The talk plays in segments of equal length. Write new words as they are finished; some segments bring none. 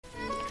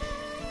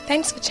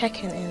Thanks for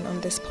checking in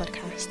on this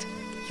podcast.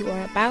 You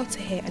are about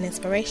to hear an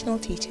inspirational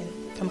teaching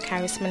from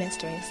Charis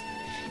Ministries.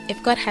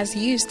 If God has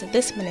used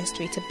this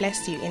ministry to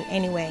bless you in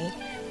any way,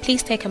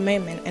 please take a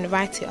moment and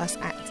write to us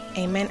at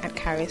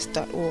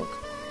amen@charis.org.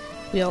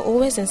 We are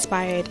always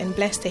inspired and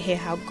blessed to hear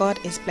how God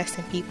is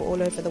blessing people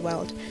all over the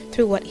world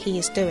through what He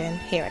is doing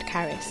here at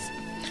Charis.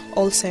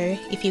 Also,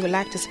 if you would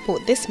like to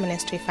support this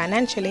ministry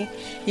financially,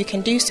 you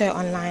can do so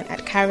online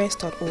at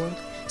charis.org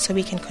so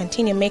we can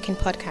continue making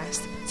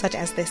podcasts such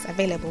as this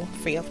available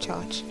free of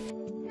charge.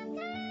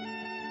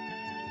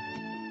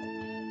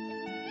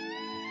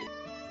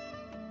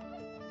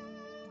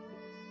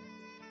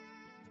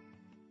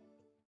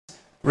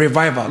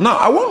 Revival. Now,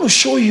 I want to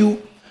show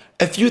you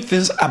a few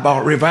things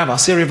about revival.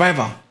 Say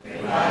revival.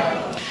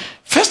 Revival.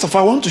 First of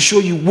all, I want to show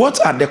you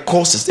what are the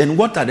causes and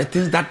what are the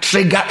things that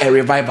trigger a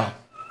revival.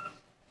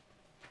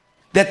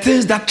 The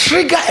things that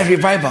trigger a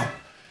revival.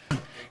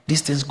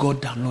 These things,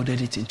 God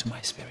downloaded it into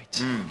my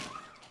spirit.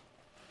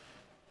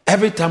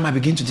 Every time I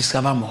begin to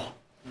discover more.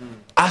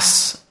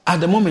 As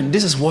at the moment,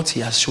 this is what He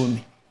has shown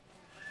me.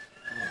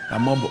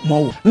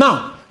 More.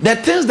 Now, the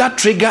things that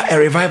trigger a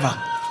revival.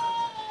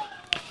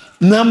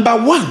 Number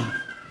one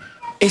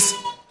is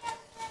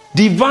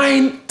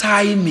divine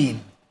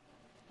timing.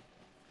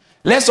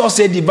 Let's all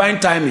say divine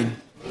timing.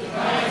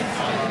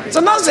 So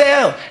don't say,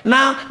 oh,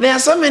 now there are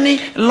so many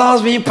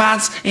laws being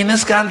passed in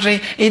this country.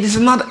 It's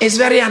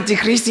very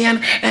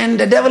anti-Christian and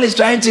the devil is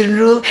trying to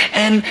rule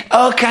and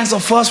all kinds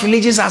of false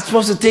religions are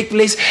supposed to take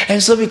place.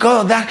 And so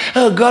because of that,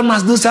 oh, God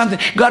must do something.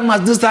 God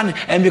must do something.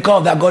 And because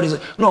of that, God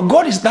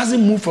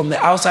doesn't move from the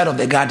outside of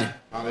the garden.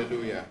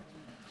 Hallelujah.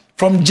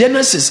 From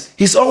Genesis,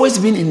 He's always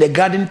been in the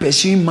garden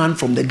pursuing man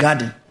from the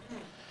garden.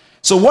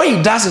 So what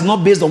He does is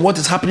not based on what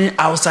is happening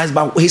outside,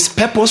 but His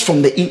purpose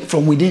from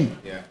within.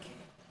 Yeah.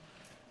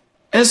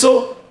 And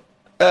so,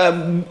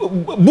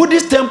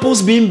 Buddhist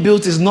temples being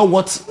built is not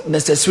what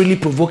necessarily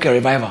provoke a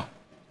revival.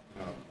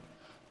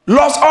 No.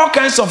 Laws, all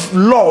kinds of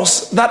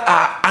laws that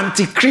are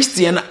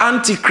anti-Christian,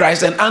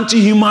 anti-Christ, and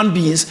anti-human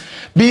beings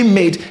being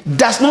made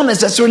does not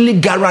necessarily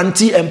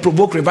guarantee and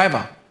provoke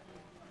revival.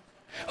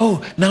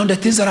 Oh, now the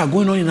things that are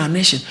going on in our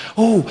nation.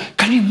 Oh,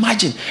 can you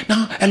imagine?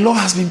 Now a law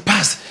has been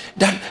passed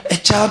that a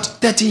child,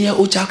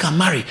 13-year-old child can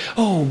marry.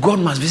 Oh, God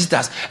must visit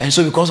us. And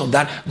so because of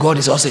that, God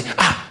is also saying,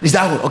 is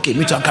that one? Okay,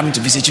 me too, I'm coming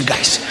to visit you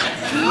guys.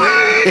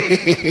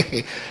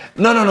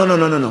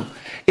 No.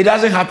 It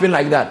doesn't happen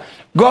like that.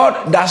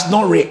 God does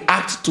not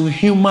react to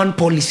human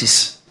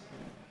policies.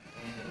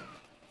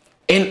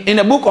 In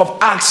the book of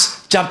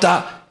Acts,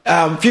 chapter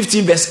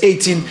 15 verse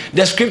 18,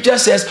 the scripture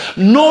says,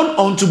 known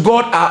unto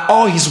God are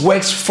all His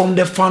works from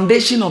the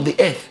foundation of the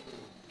earth.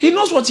 He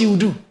knows what He will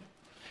do.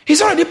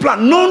 He's already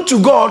planned. Known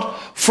to God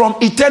from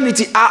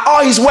eternity are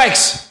all His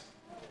works.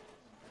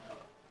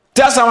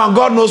 Tell someone,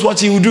 God knows what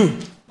He will do.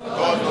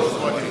 God knows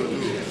what He will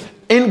do.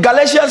 In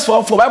Galatians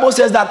 4, the Bible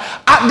says that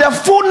at the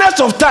fullness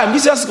of time,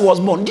 Jesus was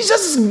born.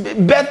 Jesus'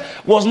 birth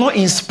was not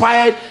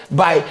inspired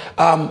by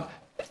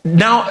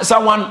now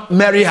someone,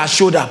 Mary has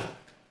showed up.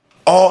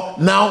 Or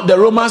now the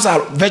Romans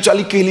are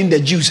virtually killing the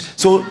Jews,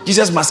 so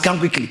Jesus must come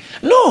quickly.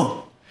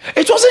 No,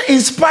 it wasn't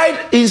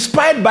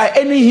inspired by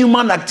any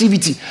human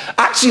activity.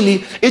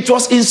 Actually, it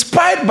was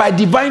inspired by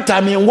divine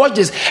timing. Watch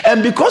this.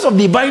 And because of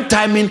divine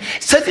timing,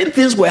 certain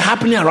things were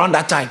happening around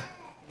that time.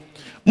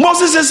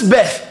 Moses'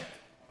 birth.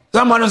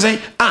 Someone was saying,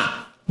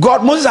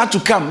 Moses had to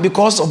come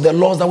because of the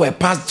laws that were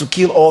passed to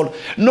kill all.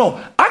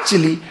 No,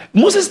 actually,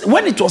 Moses,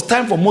 when it was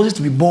time for Moses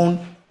to be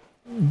born,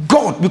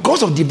 God,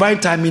 because of divine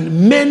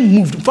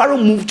timing, Pharaoh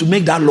moved to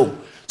make that law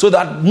so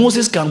that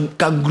Moses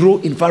can grow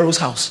in Pharaoh's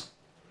house.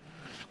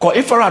 Because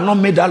if Pharaoh had not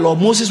made that law,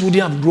 Moses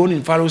wouldn't have grown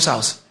in Pharaoh's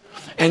house.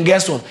 And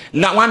guess what?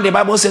 Now, one the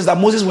Bible says that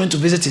Moses went to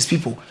visit his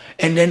people.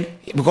 And then,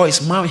 because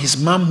his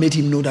mom made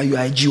him know that you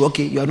are a Jew.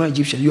 Okay, you are not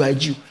Egyptian, you are a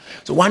Jew.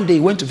 So one day he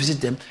went to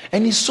visit them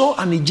and he saw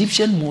an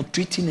Egyptian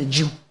maltreating a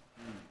Jew.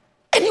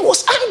 And he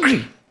was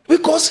angry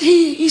because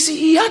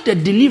he had the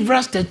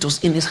deliverer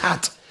status in his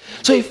heart.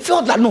 So he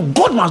felt that, no,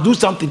 God must do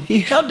something. He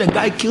held the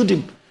guy, killed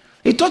him.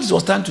 He thought it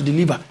was time to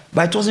deliver,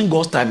 but it wasn't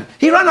God's timing.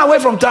 He ran away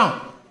from town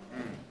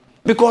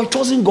because it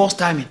wasn't God's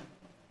timing.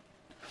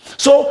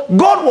 So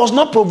God was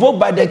not provoked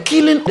by the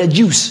killing of the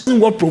Jews.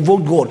 What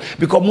provoked God?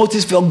 Because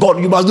Moses felt,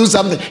 God, you must do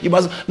something.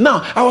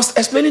 Now, I was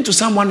explaining to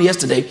someone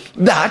yesterday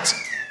that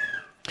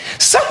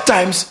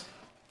sometimes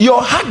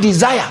your heart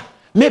desire,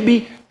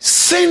 maybe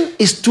sin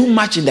is too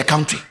much in the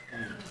country.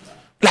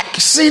 Like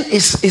sin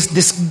is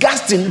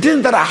disgusting,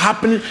 things that are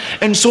happening,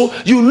 and so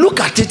you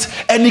look at it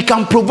and it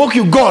can provoke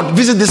you. God,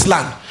 visit this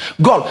land.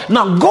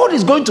 God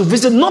is going to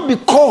visit not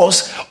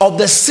because of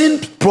the sin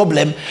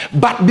problem,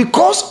 but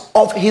because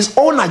of His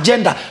own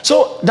agenda.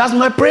 So does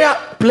my prayer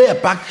play a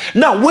part?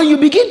 Now, when you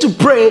begin to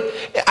pray,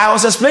 I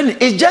was explaining,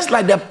 it's just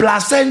like the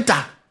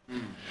placenta.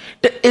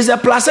 Is the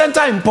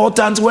placenta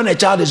important when a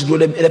child is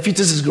growing, the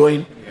fetus is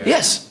growing?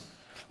 Yes.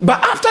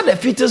 But after the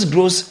fetus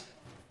grows,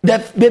 the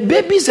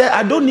baby said,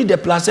 I don't need the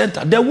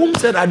placenta. The womb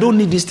said, I don't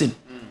need this thing.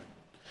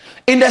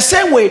 In the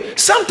same way,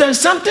 sometimes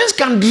some things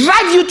can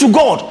drive you to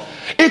God.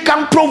 It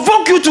can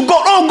provoke you to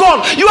God. Oh God,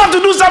 God, you have to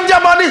do something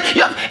about it.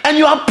 And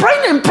you are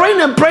praying and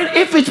praying and praying.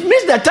 If it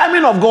means the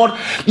timing of God,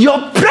 your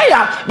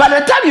prayer, by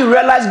the time you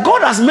realize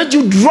God has made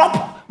you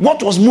drop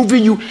what was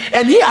moving you,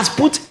 and He has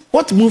put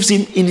what moves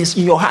Him in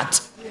your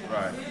heart.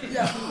 Right.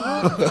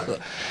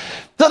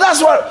 So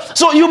that's what.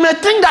 So you may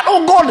think that,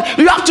 oh God,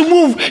 you have to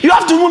move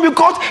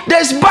because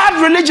there's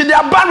bad religion. There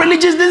are bad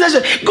religions.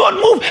 God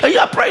move, and you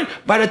are praying.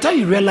 By the time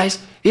you realize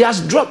He has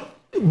dropped,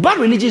 bad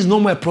religion is no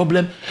more a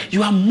problem.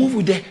 You are moved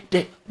with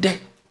the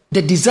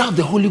desire of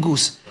the Holy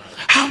Ghost.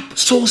 How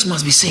souls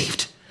must be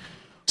saved.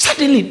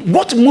 Suddenly,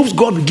 what moves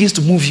God begins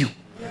to move you.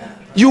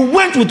 You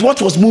went with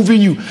what was moving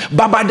you,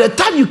 but by the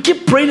time you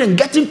keep praying and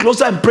getting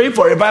closer and praying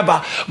for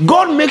revival,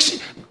 God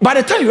makes. By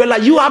the time you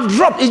realize you have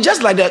dropped, it's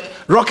just like the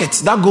rocket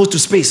that goes to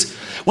space.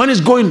 When it's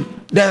going,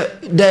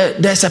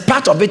 there's a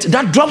part of it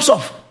that drops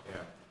off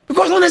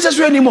because it's not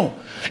necessary anymore.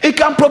 It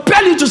can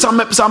propel you to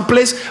some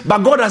place, but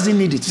God doesn't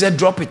need it. He said,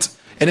 drop it,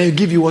 and then He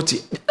give you what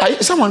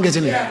someone gets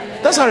in it.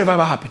 That's how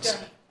revival happens.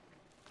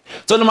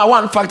 So number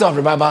one factor of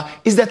revival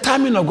is the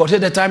timing of God. Say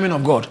the timing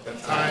of God.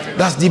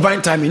 That's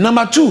divine timing.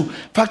 Number two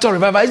factor of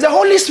revival is the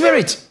Holy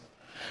Spirit.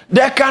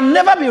 There can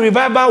never be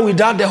revival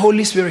without the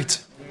Holy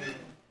Spirit.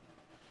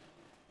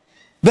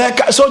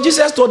 So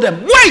Jesus told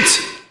them,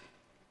 wait.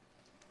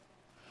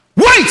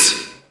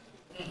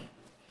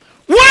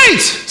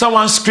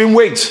 Someone scream,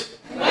 wait.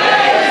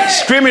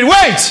 Screaming,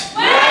 wait.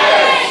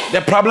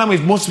 The problem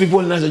with most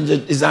people in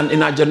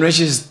our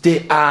generation is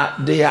they are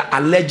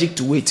allergic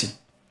to waiting.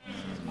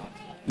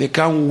 They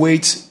can't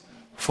wait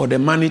for the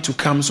money to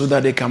come so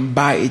that they can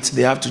buy it.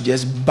 They have to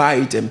just buy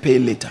it and pay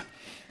later.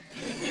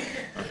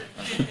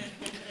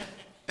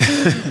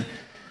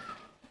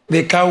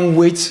 They can't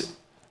wait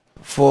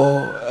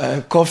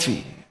for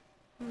coffee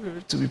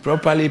to be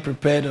properly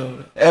prepared.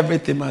 Or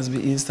everything must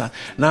be instant.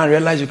 Now I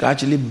realize you can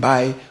actually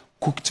buy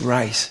cooked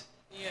rice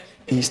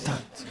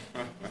instant.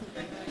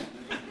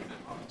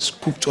 It's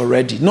cooked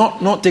already.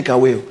 Not take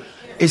away.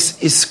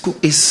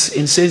 It's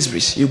in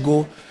Sainsbury's. You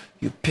go,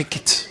 you pick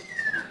it.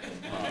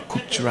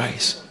 Cooked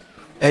rice.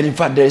 And in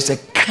fact, there is a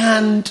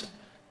canned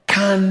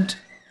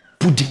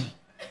pudding.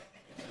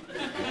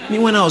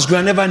 When I was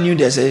growing, I never knew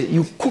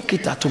you cook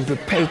it at home,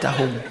 prepare it at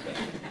home.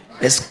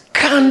 There's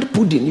canned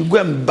pudding. You go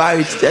and buy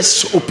it,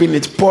 just open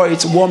it, pour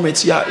it, warm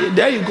it. Yeah,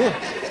 there you go.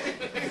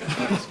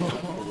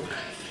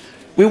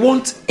 We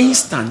want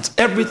instant,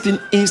 everything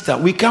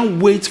instant. We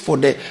can't wait for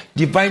the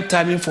divine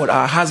timing for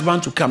our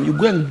husband to come. You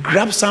go and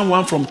grab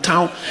someone from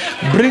town,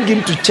 bring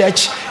him to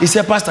church. He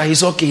said, Pastor,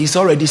 he's okay. He's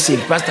already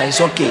saved. Pastor, he's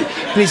okay.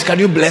 Please, can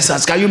you bless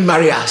us? Can you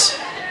marry us?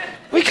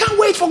 We can't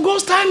wait for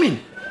God's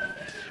timing.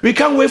 We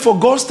can't wait for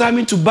God's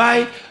timing to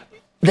buy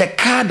the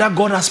car that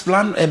God has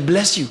planned and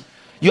bless you.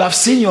 You have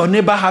seen your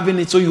neighbor having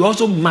it, so you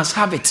also must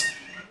have it.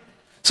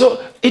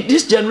 So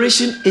this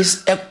generation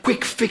is a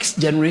quick fix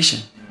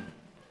generation.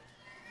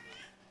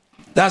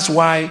 That's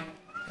why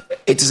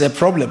it is a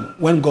problem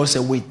when God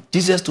said, wait.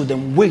 Jesus told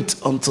them, wait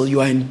until you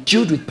are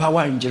endued with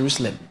power in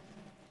Jerusalem.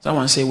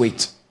 Someone say,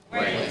 wait.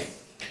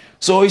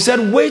 So He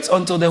said, wait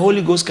until the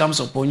Holy Ghost comes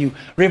upon you.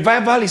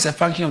 Revival is a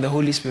function of the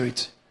Holy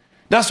Spirit.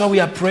 That's why we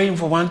are praying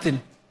for one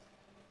thing.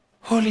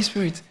 Holy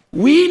Spirit,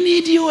 we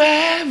need you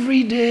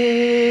every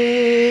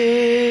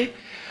day.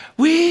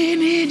 We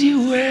need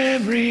you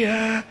every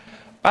hour.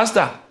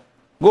 Pastor,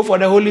 go for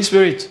the Holy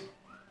Spirit.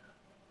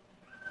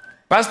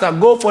 Pastor,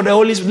 go for the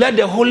Holy Spirit. Let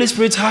the Holy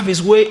Spirit have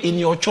His way in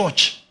your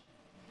church.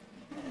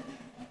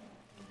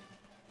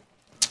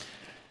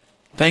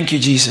 Thank you,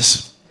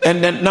 Jesus.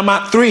 And then number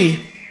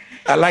 3,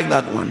 I like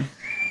that one.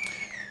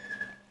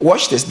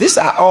 Watch this. These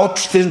are all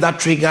things that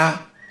trigger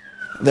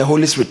the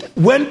Holy Spirit.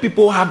 When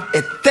people have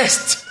a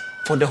thirst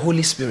for the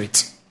Holy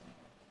Spirit,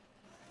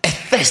 a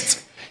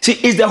thirst. See,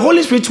 it's the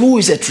Holy Spirit who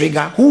is a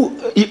trigger.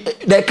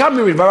 There can't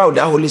be revival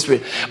without Holy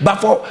Spirit. But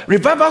for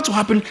revival to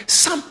happen,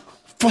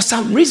 for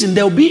some reason,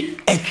 there will be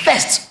a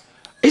thirst.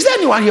 Is there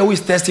anyone here who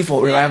is thirsty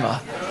for revival?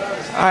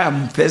 I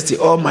am thirsty.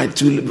 All my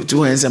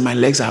two hands and my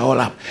legs are all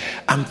up.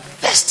 I'm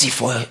thirsty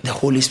for the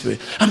Holy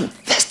Spirit. I'm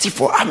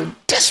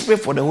desperate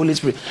for the Holy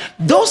Spirit.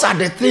 Those are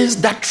the things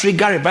that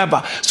trigger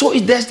revival. So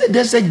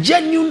there's a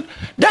genuine.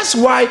 That's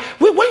why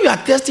when you are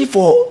thirsty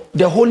for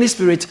the Holy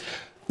Spirit,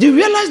 you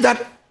realize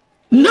that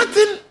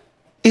nothing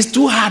is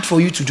too hard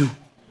for you to do.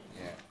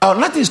 Or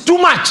nothing is too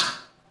much.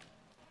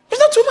 It's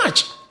not too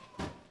much.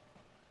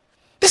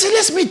 They say,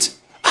 let's meet.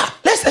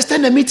 Let's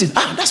extend the meeting.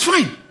 That's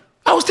fine.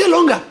 I will stay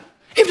longer.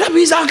 If that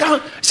means I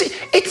can. See,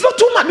 it's not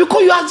too much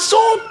because you are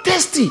so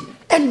thirsty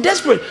and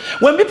desperate.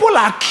 When people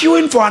are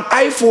queuing for an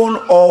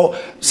iPhone or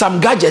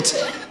some gadget,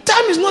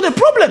 time is not a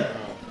problem.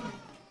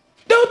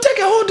 They will take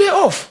a whole day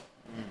off.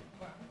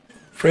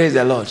 Praise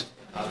the Lord.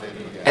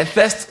 A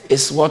thirst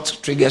is what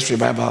triggers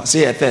revival.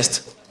 Say a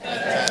thirst.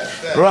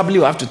 Probably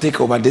you have to take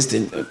over this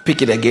thing,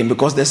 pick it again,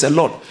 because there's a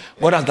lot.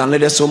 God has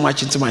downloaded so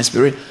much into my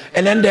spirit.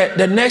 And then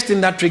the next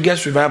thing that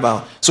triggers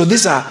revival. So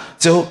these are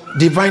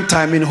divine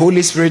timing,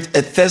 Holy Spirit,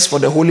 a thirst for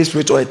the Holy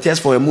Spirit or a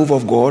thirst for a move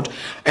of God,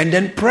 and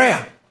then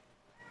prayer.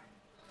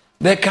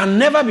 There can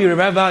never be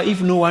revival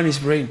if no one is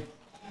praying.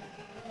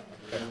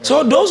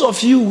 So those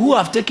of you who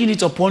have taken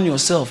it upon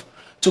yourself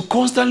to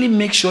constantly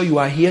make sure you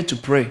are here to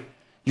pray,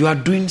 you are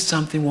doing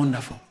something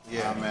wonderful.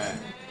 Yeah, amen.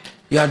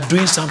 You are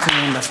doing something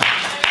wonderful.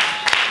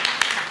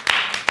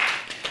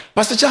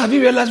 Pastor Charles, have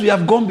you realized we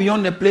have gone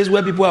beyond the place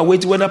where people are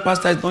waiting whether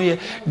pastor is not here?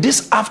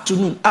 This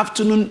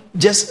afternoon,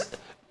 just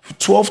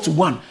 12 to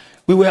 1,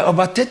 we were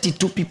over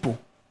 32 people.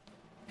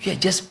 We are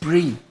just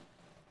praying.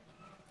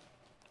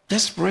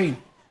 Just praying.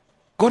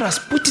 God has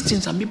put it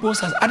in some people's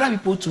hands, other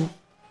people too.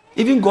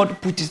 Even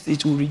God put it,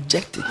 it will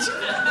reject it.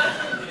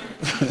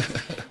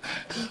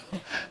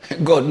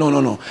 God,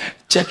 no.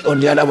 Check on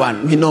the other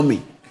one. You know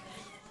me.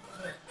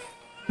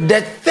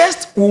 The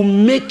thirst will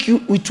make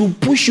you, it will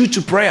push you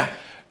to prayer.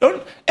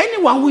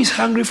 Anyone who is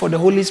hungry for the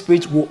Holy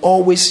Spirit will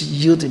always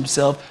yield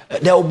himself.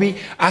 There will be,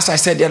 as I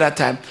said the other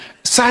time,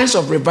 signs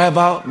of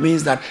revival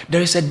means that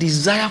there is a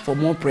desire for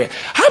more prayer.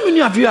 How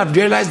many of you have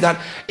realized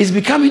that it's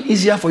becoming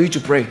easier for you to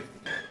pray?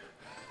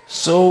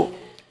 So,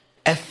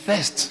 a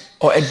thirst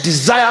or a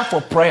desire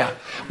for prayer.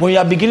 When you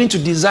are beginning to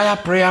desire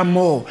prayer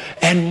more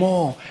and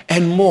more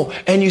and more,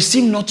 and you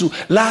seem not to.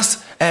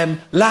 Last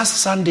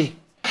Sunday.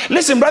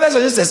 Listen, brothers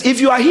and sisters, if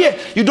you are here,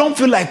 you don't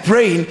feel like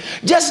praying,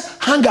 just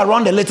hang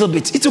around a little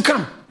bit. It will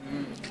come.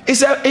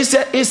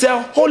 It's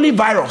a holy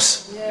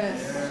virus.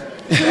 Yes.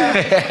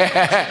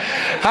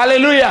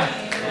 Hallelujah.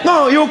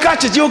 No, you'll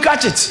catch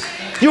it.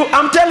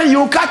 I'm telling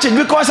you, you'll catch it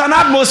because an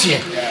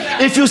atmosphere.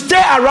 If you stay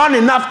around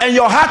enough and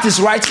your heart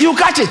is right, you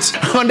catch it.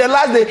 On the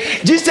last day,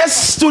 Jesus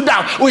stood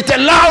up with a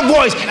loud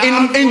voice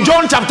in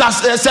John chapter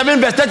 7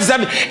 verse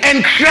 37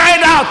 and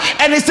cried out,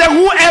 and he said,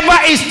 whoever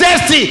is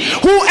thirsty,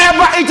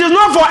 it is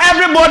not for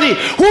everybody,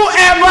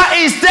 whoever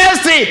is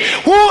thirsty,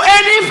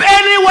 and if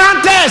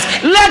anyone thirsts,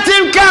 let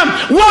him come.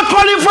 What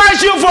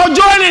qualifies you for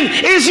joining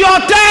is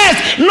your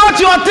thirst, not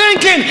your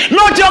thinking,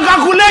 not your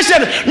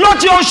calculation,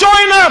 not your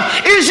showing up.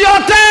 It's your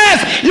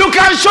thirst. You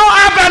can show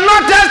up and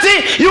not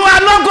thirsty, you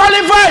are not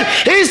qualified.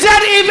 He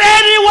said, if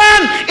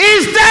anyone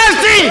is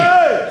thirsty,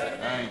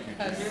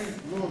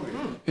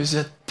 it's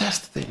a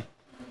thirst thing.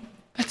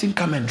 Let him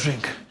come and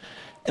drink.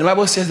 And the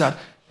Bible says that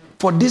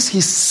for this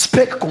he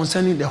spake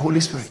concerning the Holy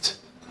Spirit.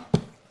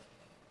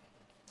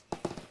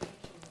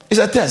 It's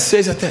a test. Say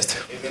it's a test.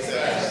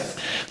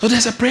 So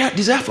there's a prayer,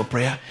 desire for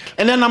prayer.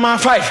 And then number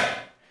 5,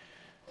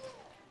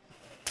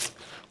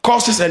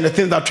 causes and the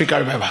things that trigger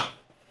revival.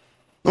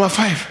 Number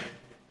 5,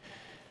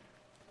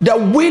 the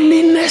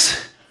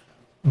willingness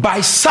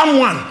by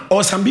someone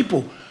or some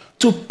people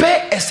to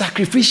pay a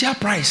sacrificial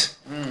price.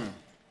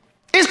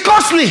 It's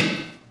costly.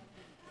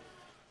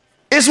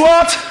 It's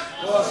what?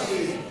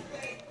 Costly.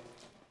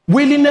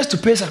 Willingness to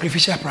pay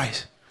sacrificial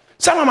price.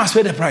 Someone must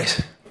pay the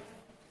price.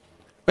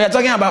 We are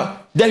talking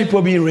about dead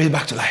people being raised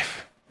back to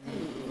life.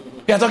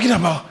 We are talking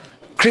about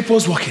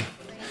cripples walking,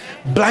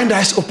 blind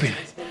eyes open.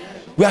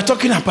 We are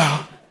talking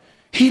about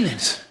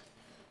healings,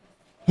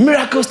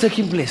 miracles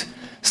taking place.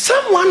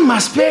 Someone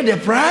must pay the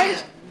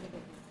price.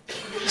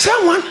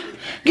 Someone.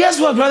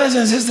 Guess what, brothers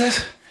and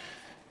sisters?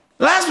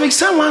 Last week,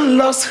 someone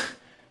lost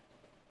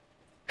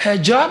her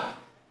job,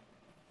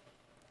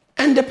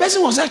 and the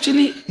person was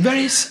actually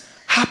very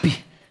happy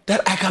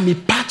that I can be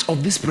part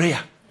of this prayer.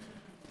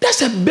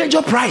 That's a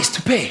major price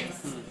to pay.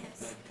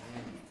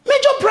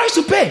 Major price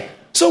to pay.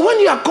 So when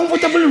you are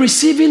comfortable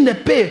receiving the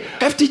pay,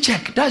 hefty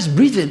check, that's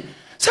breathing.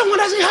 Someone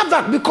doesn't have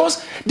that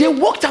because they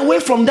walked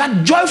away from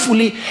that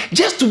joyfully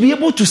just to be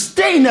able to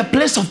stay in a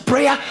place of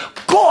prayer.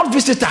 God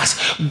visit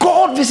us.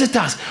 God visit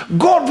us.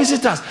 God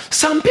visit us.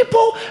 Some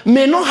people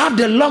may not have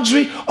the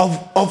luxury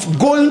of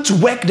going to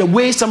work the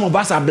way some of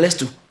us are blessed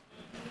to.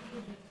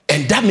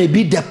 And that may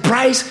be the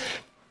price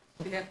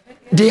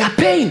they are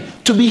paying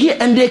to be here,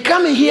 and they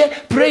come in here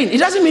praying. It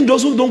doesn't mean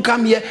those who don't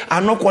come here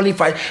are not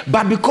qualified,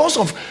 but because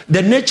of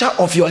the nature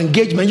of your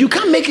engagement, you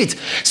can't make it.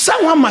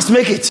 Someone must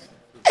make it.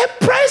 A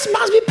price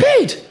must be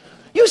paid.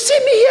 You see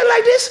me here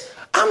like this,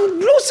 I'm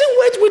losing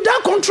weight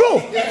without control.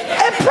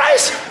 A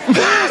price.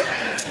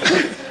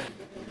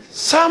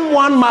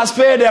 Someone must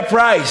pay the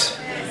price.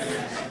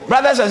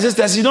 Brothers and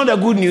sisters, you know the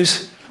good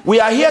news? We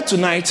are here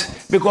tonight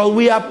because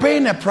we are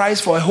paying a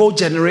price for a whole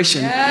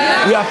generation.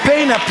 Yeah. We are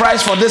paying a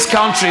price for this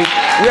country.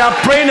 We are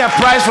paying a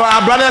price for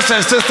our brothers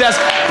and sisters.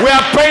 We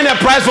are paying a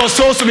price for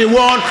souls to be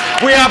won.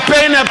 We are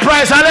paying a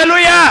price.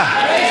 Hallelujah.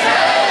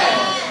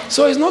 Yeah.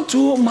 So it's not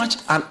too much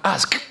an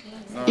ask.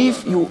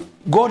 If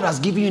God has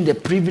given you the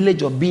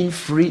privilege of being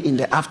free in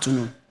the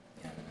afternoon,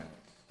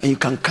 and you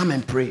can come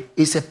and pray.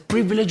 It's a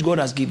privilege God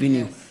has given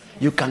you.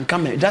 You can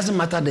come and it doesn't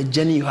matter the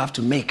journey you have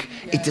to make.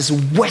 It is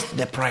worth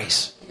the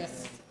price.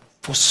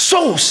 For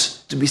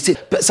souls to be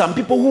saved. But some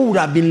people who would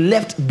have been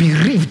left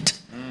bereaved,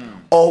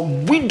 or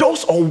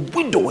widows or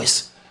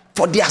widowers,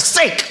 for their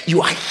sake,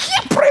 you are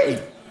here praying.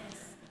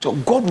 So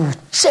God will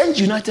change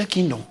United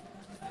Kingdom.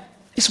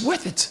 It's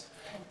worth it.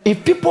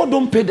 If people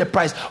don't pay the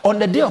price, on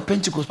the day of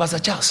Pentecost, Pastor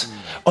Charles,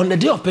 on the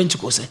day of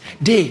Pentecost,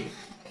 they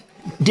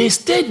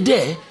stayed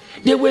there.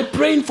 They were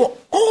praying for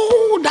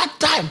all that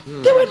time.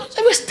 They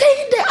were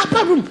staying there,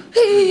 upper room.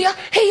 Hey.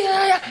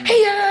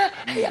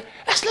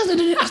 As long as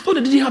they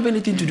didn't have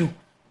anything to do.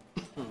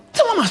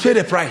 They Someone must pay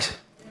the price.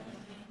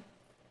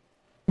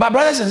 But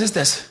brothers and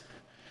sisters,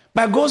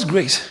 by God's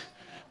grace,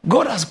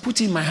 God has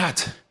put in my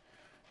heart,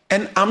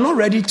 and I'm not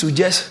ready to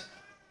just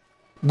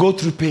go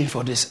through pain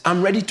for this.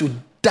 I'm ready to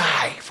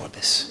die for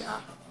this.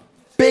 Yeah.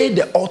 Pay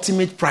the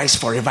ultimate price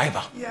for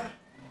revival. Yeah.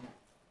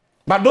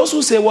 But those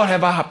who say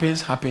whatever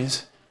happens,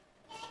 happens,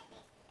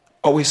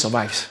 always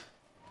survives.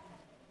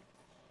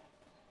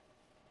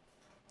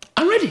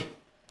 I'm ready.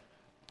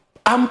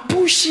 I'm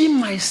pushing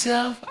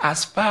myself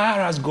as far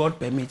as God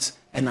permits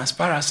and as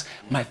far as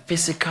my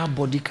physical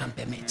body can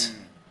permit,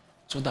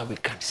 so that we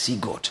can see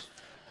God.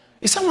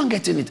 Is someone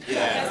getting it?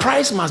 Yes.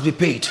 Price must be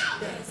paid.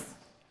 Yes.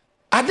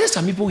 Are there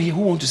some people here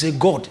who want to say,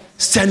 God,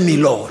 send me,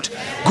 Lord?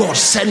 God,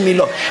 send me,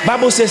 Lord.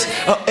 Bible says,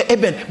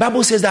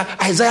 Bible says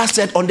that Isaiah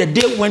said, on the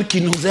day when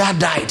King Uzziah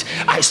died,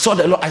 I saw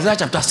the Lord. Isaiah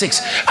chapter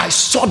 6, I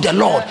saw the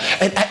Lord.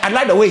 And I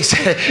like the way he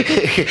said,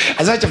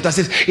 Isaiah chapter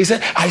 6, he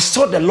said, I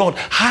saw the Lord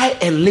high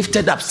and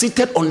lifted up,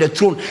 seated on the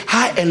throne,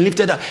 high and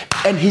lifted up.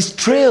 And his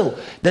trail,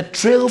 the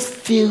trail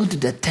filled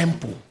the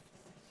temple.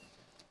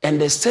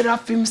 And the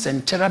seraphims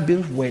and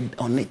cherubims were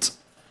on it.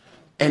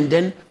 And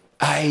then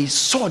I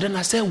saw, then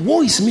I said,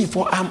 woe is me,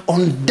 for I'm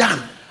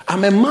undone.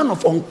 I'm a man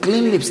of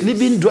unclean lips,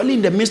 dwelling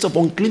in the midst of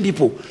unclean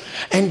people.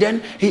 And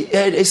then he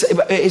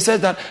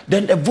said that,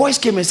 then a voice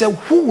came and said,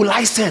 who will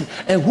I send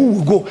and who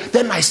will go?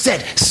 Then I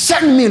said,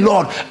 send me,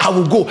 Lord, I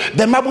will go.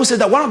 The Bible said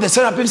that one of the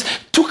seraphims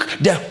took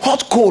the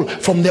hot coal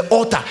from the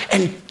altar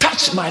and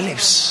touched my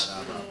lips.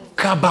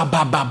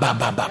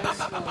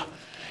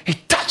 He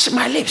touched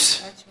my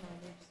lips.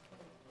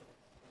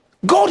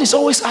 God is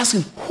always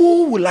asking,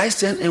 who will I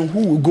send and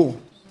who will go?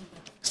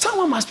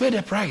 Someone must pay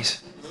the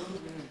price.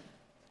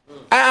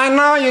 And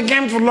now you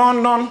came to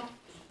London.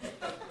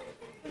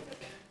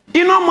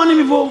 You know,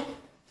 many people,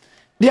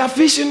 their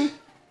vision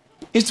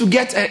is to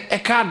get a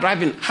car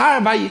driving.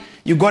 However,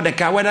 you got a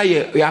car, whether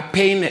you are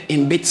paying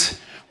in bits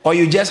or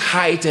you just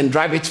hire it and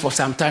drive it for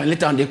some time.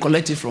 Later on, they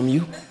collect it from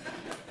you.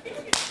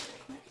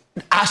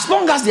 As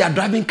long as they are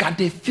driving car,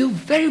 they feel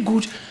very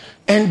good.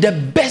 And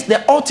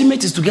the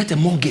ultimate is to get a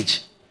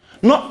mortgage.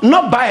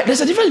 Not buy. There's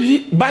a difference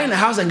between buying a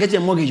house and getting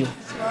a mortgage.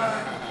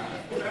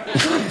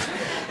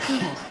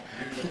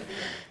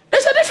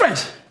 There's a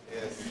difference.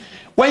 Yes.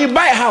 When you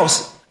buy a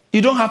house,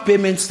 you don't have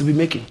payments to be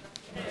making,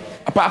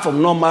 apart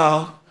from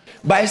normal.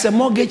 But it's a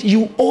mortgage,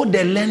 you owe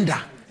the lender.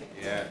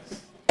 Yes.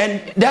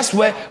 And that's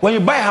where, when you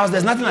buy a house,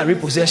 there's nothing like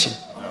repossession.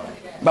 No.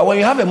 But when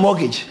you have a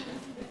mortgage,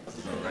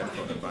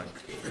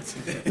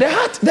 the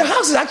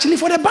house is actually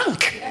for the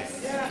bank.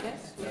 Yes.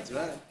 That's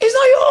right. It's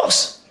not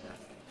yours.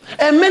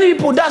 And many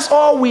people, that's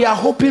all we are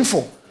hoping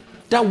for.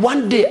 That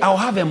one day I'll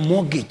have a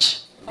mortgage.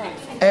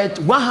 At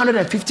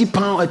 £150,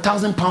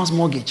 £1,000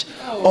 mortgage,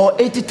 or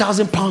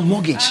 £80,000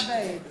 mortgage.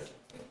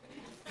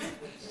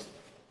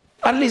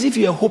 At least if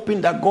you're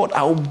hoping that God,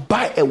 I will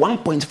buy a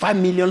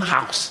 1.5 million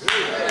house,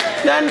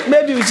 then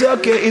maybe you say,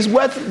 okay, it's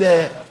worth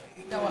the.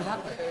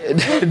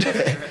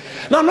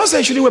 No, I'm not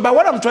saying it shouldn't wait, but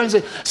what I'm trying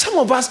to say, some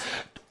of us,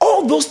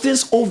 all those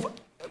things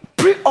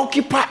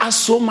preoccupy us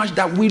so much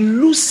that we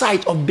lose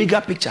sight of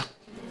bigger picture.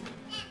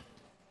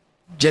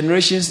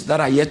 Generations that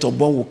are yet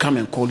unborn will come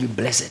and call you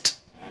blessed.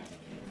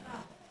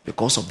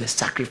 Because of the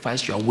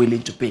sacrifice you are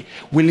willing to pay,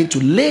 willing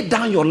to lay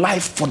down your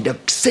life for the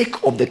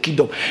sake of the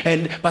kingdom.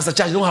 And Pastor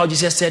Charles, you know how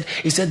Jesus said?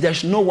 He said,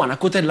 there's no one. I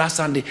quoted last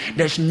Sunday.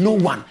 There's no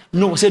one.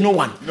 No, say no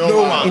one.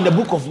 No one. In the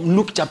book of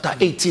Luke chapter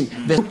 18,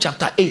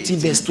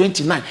 verse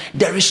 29,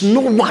 there is no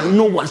one.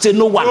 No one. Say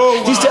no one.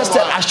 Jesus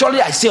said,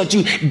 surely I say unto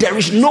you, there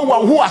is no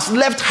one who has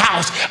left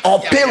house or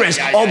parents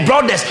or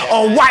brothers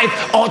or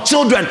wife or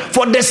children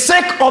for the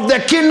sake of the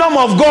kingdom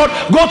of God.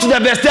 Go to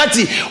the verse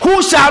 30.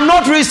 Who shall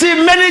not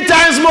receive many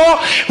times more?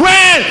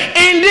 When?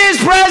 In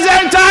this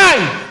present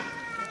time.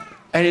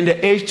 And in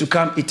the age to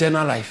come,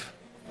 eternal life.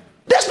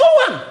 There's no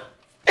one.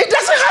 It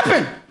doesn't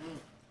happen.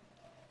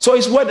 So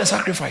it's worth the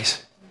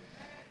sacrifice.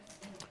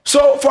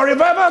 So for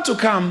revival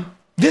to come,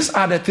 these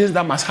are the things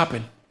that must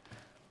happen.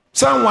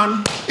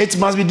 Someone, it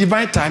must be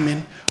divine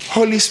timing,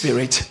 Holy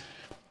Spirit.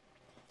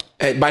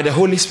 By the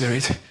Holy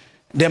Spirit,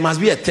 there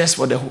must be a test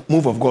for the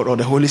move of God or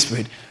the Holy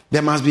Spirit.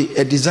 There must be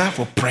a desire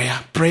for prayer.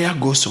 Prayer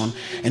goes on.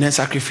 And then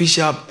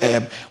sacrificial,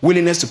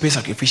 willingness to pay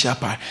sacrificial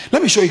part.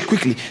 Let me show you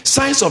quickly.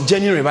 Signs of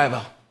genuine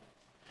revival.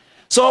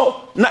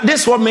 So,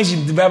 this is what makes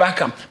revival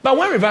come. But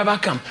when revival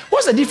comes,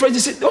 what's the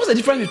difference? What's the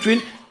difference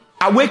between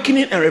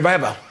awakening and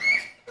revival?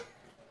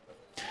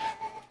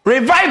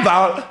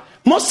 Revival,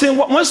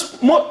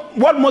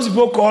 what most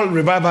people call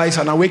revival is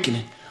an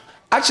awakening.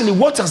 Actually,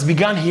 what has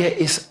begun here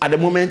is at the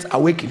moment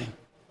awakening.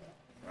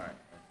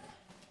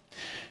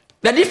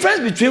 The difference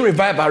between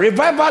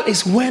revival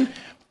is when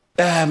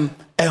a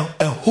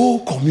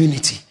whole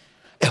community,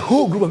 a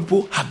whole group of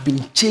people have been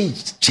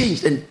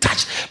changed and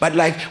touched. But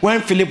like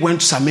when Philip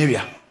went to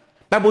Samaria,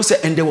 Bible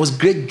said, and there was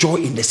great joy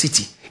in the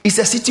city. It's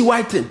a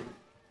citywide thing.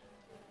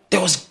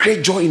 There was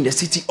great joy in the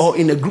city or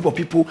in a group of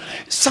people.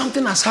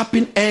 Something has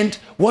happened, and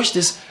watch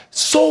this.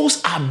 Souls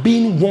are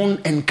being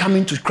won and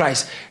coming to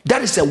Christ.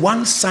 That is a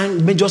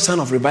major sign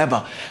of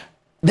revival.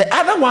 The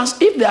other ones,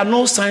 if there are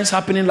no signs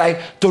happening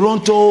like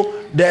Toronto,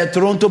 the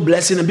Toronto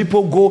blessing, and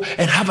people go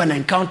and have an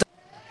encounter,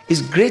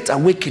 it's great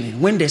awakening.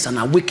 When there's an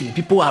awakening,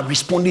 people are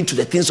responding to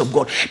the things of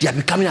God. They are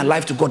becoming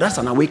alive to God. That's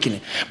an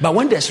awakening. But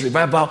when there's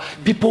revival,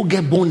 people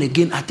get born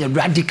again at a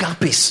radical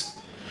pace.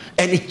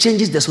 And it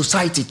changes the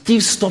society.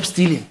 Thieves stop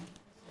stealing.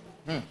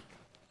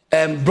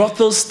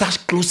 Brothels start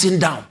closing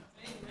down.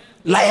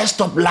 Liars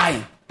stop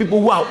lying.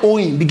 People who are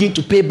owing begin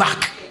to pay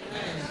back.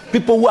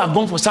 People who are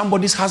gone for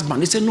somebody's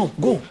husband, they say, no,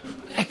 go.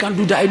 I can't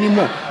do that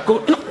anymore.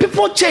 Go. No,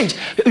 people change.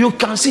 You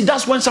can see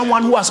that's when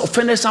someone who has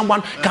offended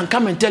someone can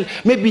come and tell,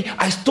 maybe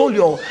I stole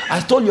your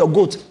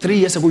goat 3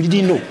 years ago. You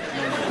didn't know.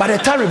 By the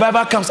time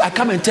revival comes, I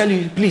come and tell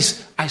you,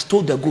 please, I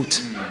stole the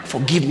goat.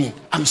 Forgive me.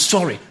 I'm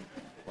sorry.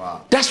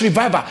 Wow. That's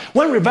revival.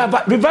 When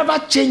revival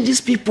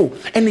changes people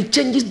and it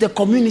changes the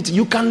community,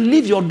 you can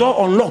leave your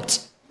door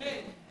unlocked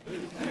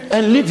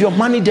and leave your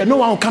money there. No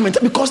one will come and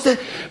tell, because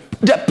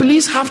the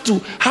police have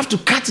to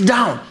cut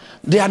down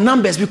their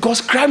numbers because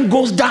crime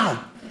goes down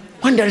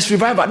when there is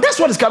revival. That's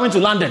what is coming to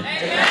London.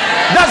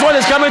 That's what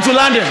is coming to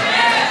London.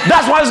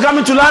 That's what is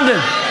coming to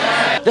London.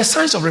 The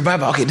signs of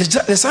revival. Okay,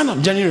 the sign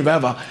of genuine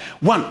revival.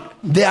 One,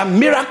 there are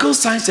miracles,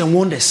 signs, and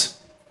wonders.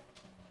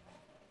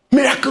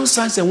 Miracles,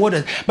 signs, and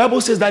wonders.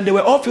 Bible says that they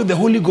were all filled with the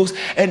Holy Ghost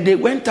and they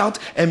went out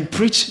and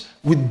preached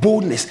with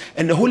boldness.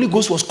 And the Holy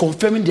Ghost was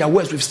confirming their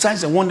words with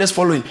signs and wonders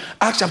following.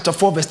 Acts chapter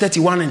 4, verse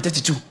 31 and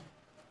 32.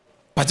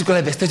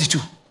 Particularly verse 32.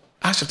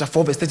 Acts chapter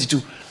 4, verse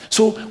 32.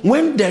 So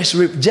when there's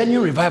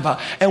genuine revival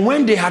and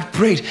when they had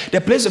prayed, the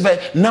place of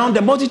now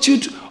the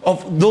multitude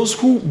of those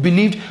who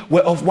believed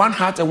were of one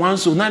heart and one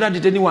soul. Neither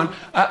did anyone.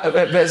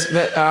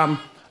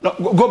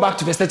 Go back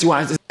to verse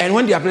 31. And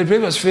when their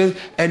prayer was filled,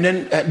 and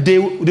then they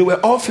were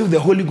all filled with the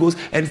Holy Ghost,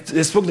 and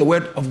they spoke the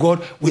word of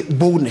God with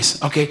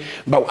boldness. Okay,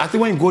 but I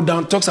think when you go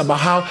down, it talks about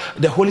how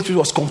the Holy Spirit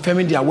was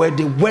confirming their word.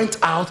 They went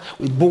out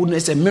with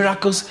boldness, and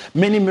miracles,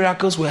 many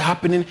miracles were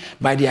happening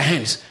by their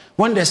hands.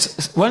 When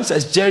there's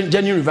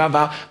genuine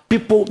revival,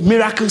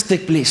 miracles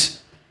take place.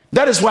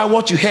 That is why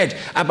what you heard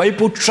about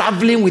people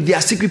traveling with their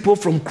sick people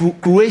from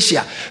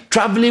Croatia,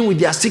 traveling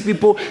with their sick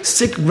people,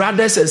 sick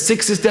brothers and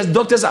sick sisters,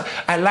 doctors.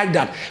 I like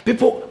that.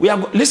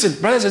 Listen,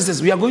 brothers and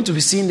sisters, we are going to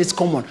be seeing this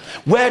common.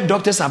 Where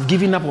doctors have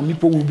given up on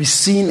people, will be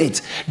seeing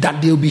it,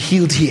 that they'll be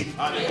healed here.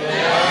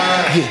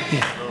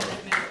 Here.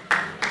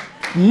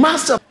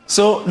 Massive.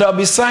 So there'll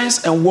be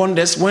signs and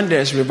wonders when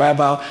there's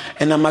revival.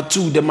 And number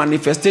two, the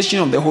manifestation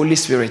of the Holy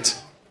Spirit.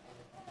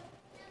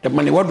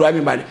 What do I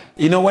mean by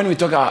it? When we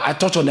talk about, I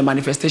touch on the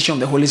manifestation of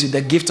the Holy Spirit,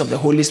 the gift of the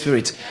Holy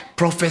Spirit,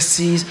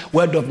 prophecies,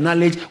 word of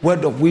knowledge,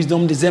 word of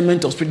wisdom,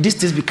 discernment of spirit. These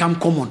things become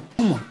common.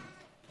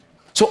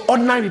 So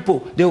ordinary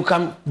people, they will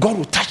come, God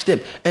will touch them,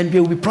 and they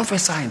will be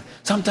prophesying.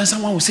 Sometimes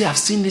someone will say, I've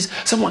seen this.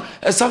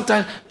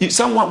 Sometimes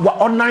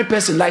ordinary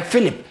person like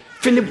Philip.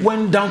 Philip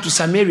went down to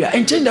Samaria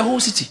and changed the whole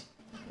city.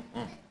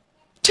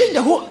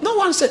 No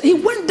one said, he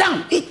went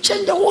down, he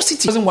changed the whole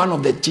city. He wasn't one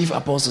of the chief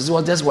apostles, he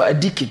was just a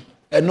deacon,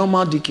 a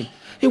normal deacon.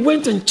 He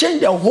went and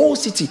changed the whole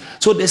city.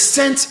 So they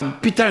sent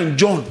Peter and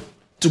John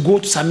to go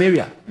to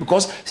Samaria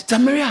because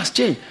Samaria has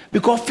changed.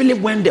 Because Philip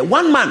went there.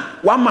 One man.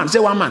 Say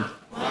one man.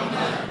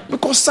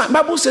 Because the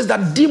Bible says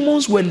that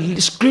demons were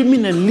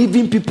screaming and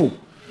leaving people.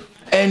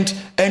 And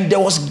there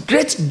was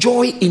great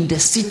joy in the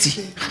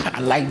city. I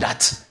like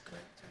that.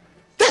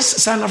 That's a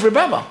sign of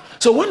revival.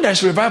 So when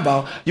there's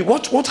revival,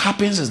 what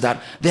happens is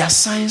that there are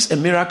signs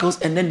and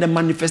miracles and then the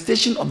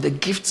manifestation of the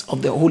gifts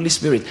of the Holy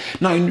Spirit.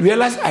 Now you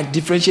realize I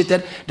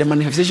differentiated the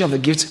manifestation of the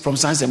gifts from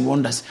signs and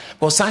wonders.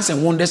 Because signs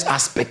and wonders are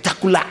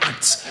spectacular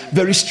acts,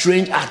 very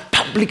strange acts,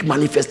 public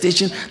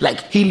manifestation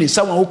like healing.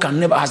 Someone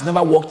who has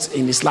never walked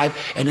in his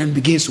life and then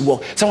begins to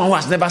walk. Someone who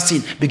has never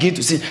seen begins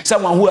to see.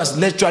 Someone who was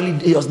literally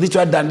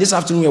done. This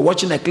afternoon we were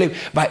watching a clip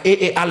by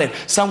A.A. Allen.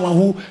 Someone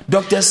who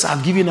doctors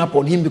have given up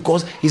on him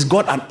because he's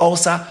got an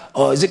ulcer,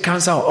 or is it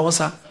cancer or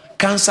ulcer?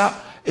 Cancer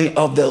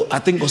of the, I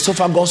think,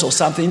 esophagus or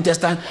something,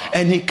 intestine.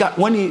 And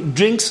when he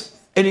drinks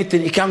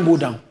anything, it can't go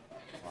down.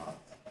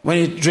 When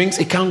he drinks,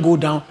 it can't go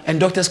down, and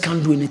doctors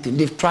can't do anything.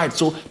 They've tried,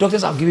 so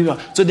doctors have given him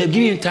up. So they've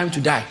given him time to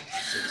die.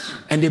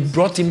 And they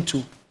brought him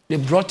to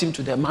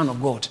the man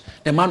of God.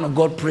 The man of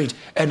God prayed,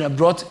 and they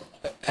brought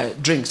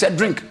drink. Said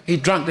drink. He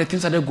drank. The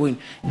things started going.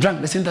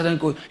 Drank. The things started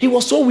going. He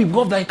was so weak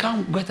that he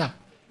can't get up.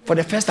 For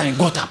the first time, he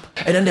got up,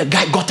 and then the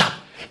guy got up.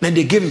 Then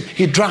they gave him.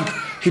 He drank.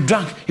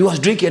 He was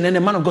drinking, and then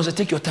the man of God said,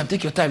 "Take your time.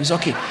 It's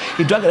okay."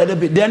 He drank a little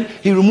bit. Then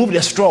he removed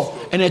the straw,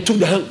 and he took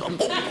the.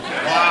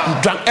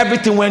 He drank.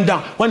 Everything went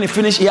down. When he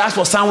finished, he asked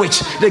for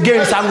sandwich. They gave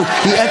him sandwich.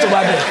 He ate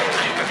over there.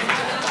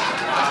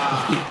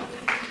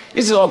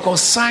 This is all called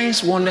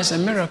signs, wonders,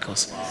 and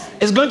miracles.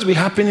 It's going to be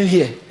happening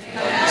here.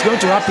 It's going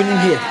to happen in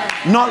here.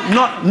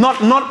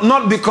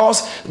 Not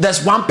because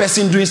there's one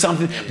person doing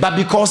something, but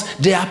because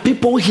there are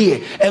people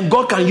here, and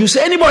God can use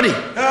anybody.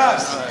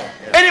 Yes.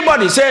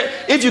 Anybody. Say,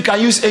 if you can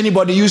use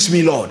anybody, use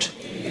me, Lord.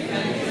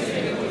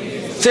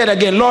 Say it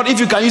again, Lord. If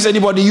you can use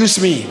anybody, use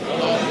me.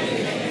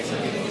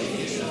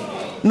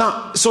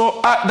 Now,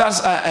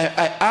 that's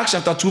Acts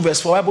chapter 2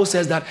 verse 4. Bible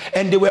says that,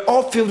 and they were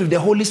all filled with the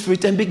Holy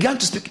Spirit and began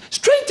to speak.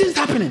 Strange things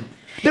happening.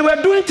 They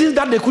were doing things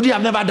that they couldn't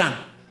have never done.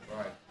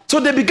 Right. So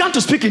they began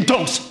to speak in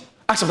tongues.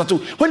 Acts chapter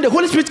 2. When the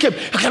Holy Spirit came,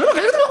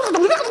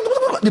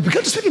 they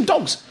began to speak in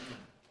tongues.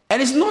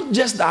 And it's not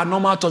just our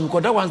normal tongue,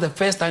 because that was the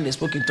first time they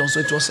spoke in tongues.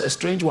 So it was a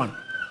strange one.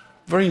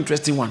 Very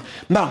interesting one.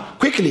 Now,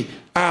 quickly,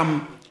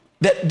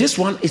 this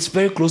one is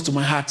very close to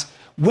my heart.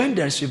 When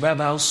there is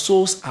revival,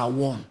 souls are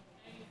won.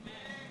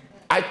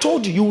 I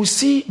told you, you will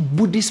see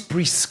Buddhist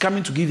priests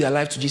coming to give their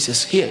life to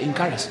Jesus here in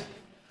Caris.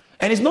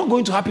 And it's not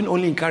going to happen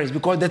only in Caris,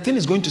 because the thing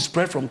is going to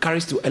spread from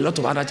Caris to a lot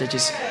of other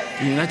churches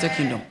in the United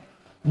Kingdom.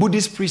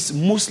 Buddhist priests,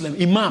 Muslim,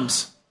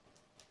 imams,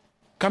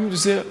 coming to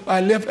say,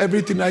 I left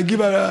everything, I give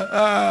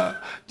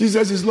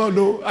Jesus is Lord.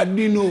 No, I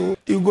didn't know.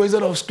 You go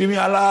instead of screaming,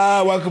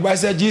 Allah, I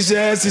said,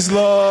 Jesus is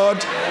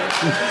Lord.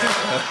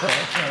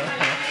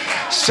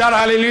 Shout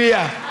hallelujah.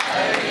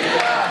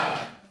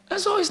 Hallelujah. And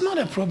so it's not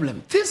a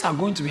problem. Things are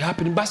going to be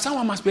happening, but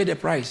someone must pay the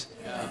price.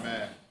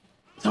 Amen.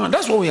 No,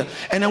 that's what we are.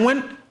 And then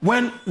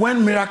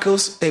when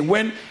miracles,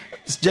 when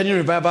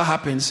genuine revival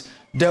happens,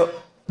 the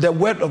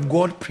word of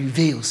God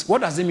prevails.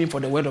 What does it mean for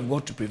the word of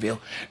God to prevail?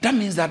 That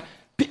means that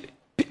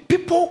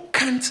people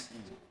can't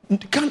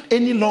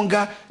any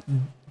longer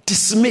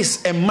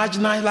dismiss and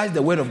marginalize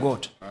the word of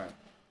God. Right.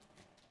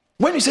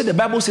 When you say the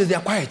Bible says they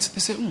are quiet, they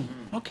say,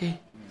 okay,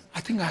 I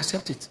think I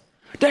accept it.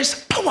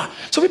 There's power.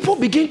 So people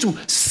begin to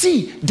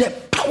see the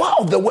power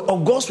of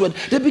God's word.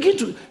 They begin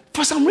to,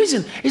 for some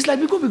reason, it's like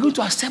people begin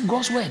to accept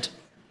God's word.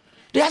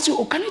 They ask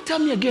you, can you tell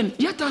me again?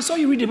 Yet I saw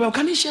you read the Bible.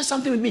 Can you share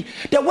something with me?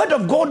 The word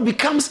of God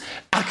becomes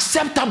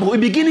acceptable.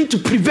 It's beginning to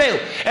prevail.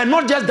 And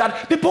not just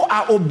that, people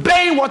are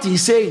obeying what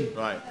he's saying.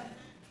 Right.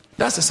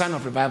 That's a sign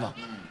of revival.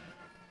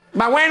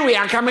 But when we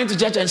are coming to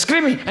church and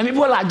screaming, and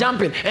people are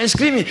jumping and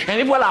screaming,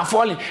 and people are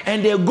falling,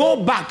 and they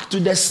go back to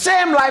the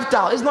same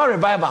lifestyle, it's not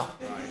revival.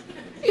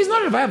 It's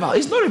not revival.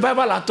 It's not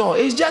revival at all.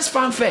 It's just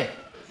fanfare.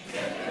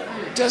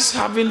 Just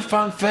having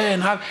fanfare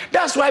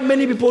that's why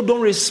many people don't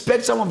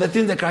respect some of the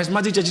things the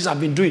charismatic churches have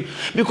been doing.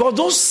 Because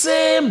those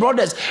same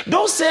brothers,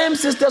 those same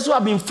sisters who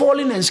have been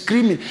falling and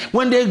screaming,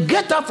 when they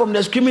get up from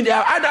the screaming, they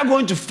are either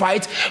going to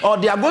fight, or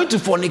they are going to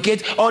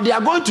fornicate, or they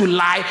are going to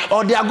lie,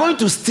 or they are going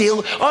to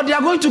steal, or they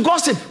are going to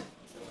gossip.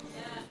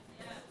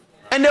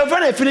 And then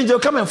when they finish, they'll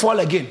come and fall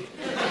again.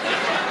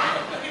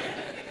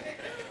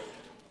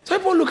 So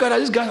people look at it,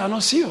 these guys are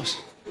not serious.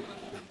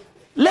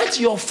 Let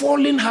your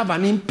falling have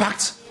an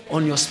impact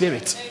on your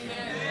spirit.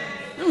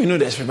 We know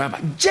there's revival.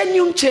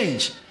 Genuine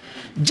change.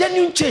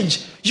 Genuine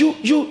change.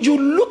 You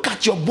look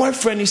at your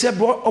boyfriend, you say,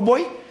 oh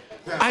boy,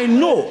 I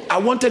know I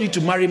wanted you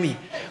to marry me,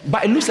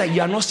 but it looks like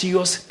you are not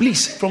serious.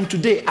 Please, from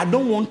today, I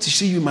don't want to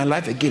see you in my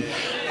life again.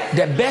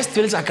 The best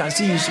feelings I can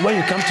see you is when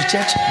you come to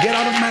church. Get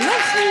out of my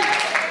life.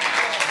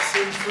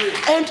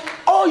 And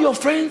all your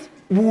friends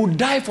will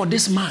die for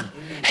this man.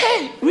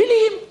 Hey,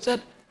 really him?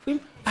 Said,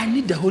 I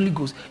need the Holy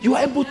Ghost. You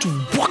are able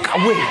to walk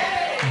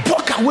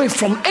away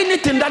from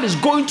anything that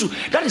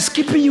is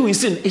keeping you in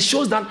sin. It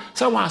shows that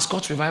someone has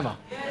got revival.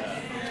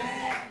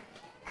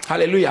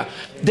 Hallelujah.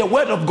 The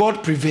word of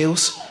God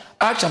prevails.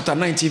 Acts chapter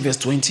 19 verse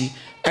 20.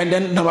 And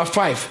then number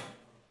 5,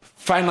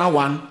 final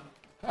one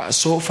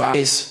so far,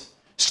 is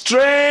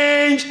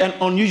strange and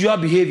unusual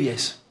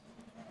behaviors.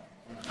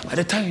 By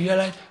the time you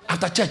realize,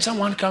 after church,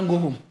 someone can't go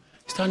home.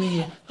 Standing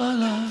here,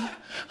 Allah,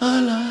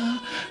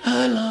 Allah,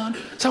 Allah.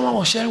 Someone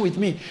was sharing with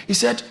me. He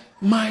said,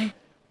 my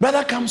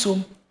brother comes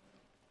home,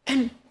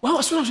 and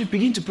as soon as we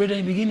begin to pray, then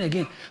he begin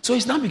again. So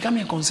it's now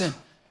becoming a concern.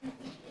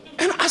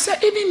 And I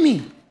said, even me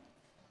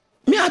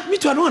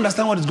too, I don't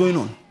understand what is going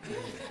on.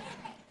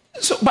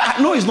 So, but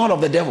I know it's not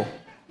of the devil.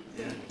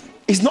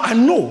 It's not. I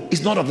know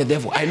it's not of the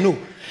devil. I know.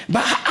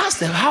 But I asked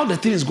them how the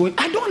thing is going.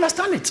 I don't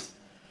understand it.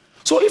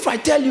 So if I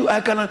tell you,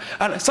 I can.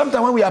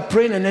 Sometimes when we are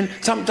praying, and then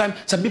sometimes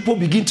some people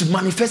begin to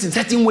manifest in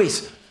certain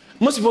ways.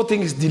 Most people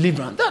think it's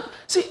deliverance.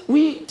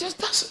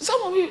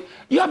 Some of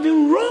you have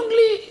been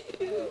wrongly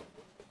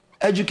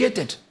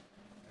educated.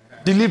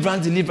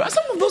 Deliverance.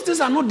 Some of those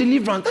things are not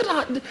deliverance. That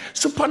are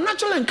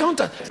supernatural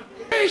encounters.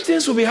 Strange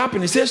things will be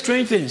happening. Say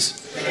strange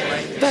things.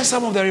 That's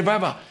some of the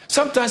revival.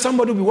 Sometimes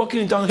somebody will be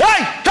walking in town.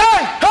 Hey!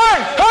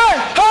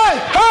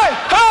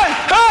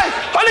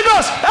 Holy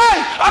Ghost! Hey!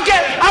 Okay,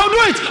 I'll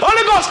do it.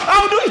 Holy Ghost,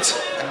 I'll do it.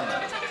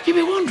 You'll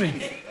be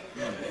wondering.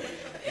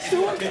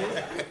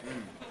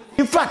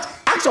 In fact,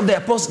 Acts of the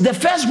Apostles, the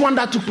first one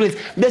that took place,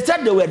 they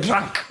said they were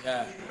drunk.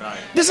 Yeah, right.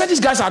 They said these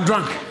guys are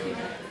drunk.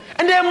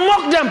 And they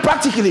mocked them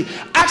practically.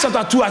 Acts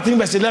chapter 2, I think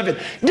verse 11.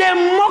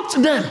 They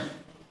mocked them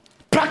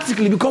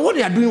practically because what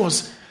they are doing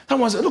was,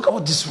 someone said, look at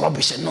all this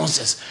rubbish and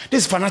nonsense.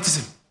 This is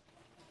fanaticism.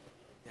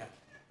 Yeah.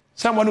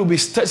 Someone will be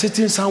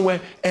sitting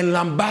somewhere and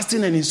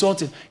lambasting and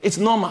insulting. It's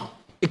normal.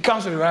 It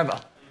comes with revival.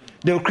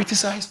 They will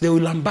criticize, they will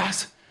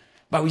lambast,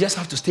 but we just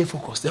have to stay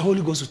focused. The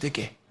Holy Ghost will take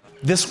care.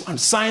 This one,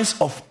 signs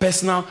of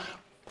personal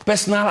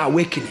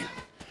awakening.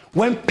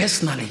 When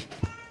personally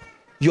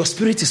your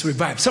spirit is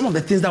revived, some of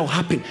the things that will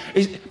happen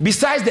is,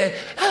 besides the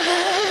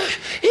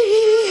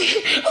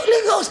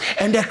Holy Ghost.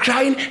 And they're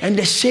crying and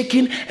they're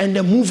shaking and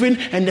they're moving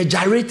and they're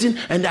gyrating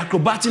and they're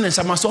acrobating and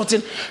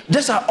somersaulting.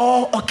 These are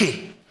all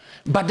okay.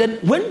 But then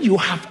when you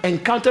have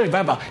encountered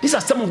revival, these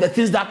are some of the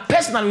things that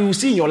personally you will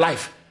see in your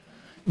life.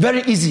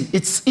 Very easy.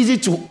 It's easy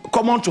to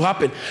come on to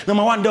happen.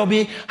 Number one, there will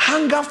be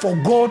hunger for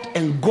God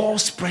and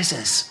God's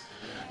presence.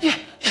 Yeah.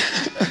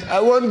 I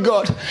want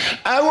God.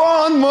 I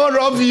want more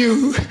of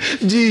you,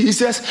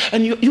 Jesus.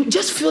 And you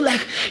just feel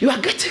like you are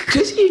getting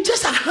crazy. You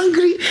just are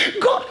hungry.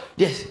 God.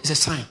 Yes, it's a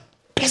sign.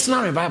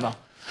 Personal revival.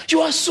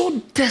 You are so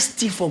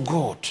thirsty for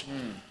God.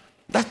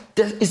 That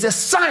is a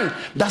sign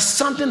that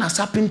something has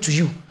happened to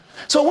you.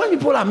 So when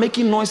people are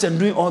making noise and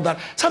doing all that,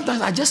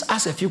 sometimes I just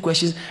ask a few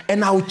questions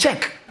and I will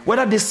check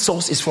whether this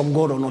source is from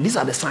God or not. These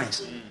are the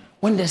signs.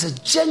 When there's a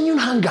genuine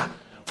hunger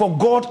for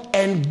God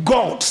and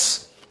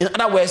God's. In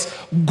other words,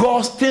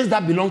 God's things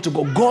that belong to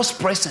God, God's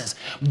presence,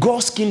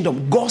 God's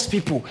kingdom, God's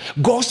people,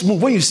 God's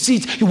move. When you see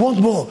it, you want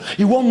more.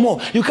 You want more.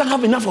 You can't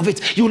have enough of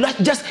it. You like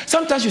just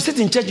sometimes you sit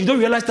in church, you don't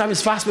realize time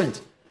is fast spent.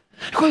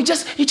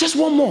 Because you just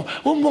want more.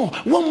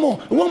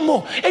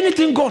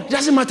 Anything God, it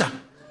doesn't matter.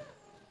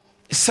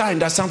 It's a sign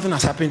that something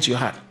has happened to your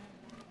heart.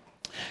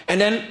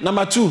 And then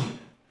number 2,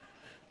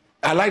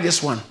 I like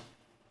this one.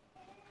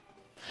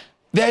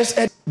 There's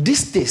a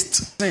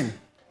distaste sin.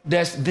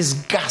 There's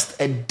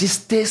disgust, a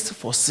distaste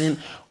for sin,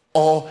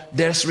 or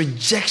there's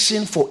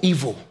rejection for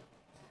evil.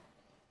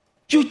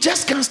 You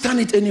just can't stand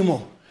it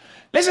anymore.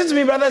 Listen to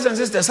me, brothers and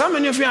sisters. How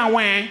many of you are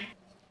aware?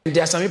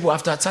 There are some people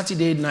after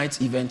Saturday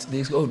night event,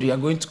 they are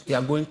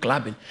going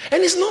clubbing,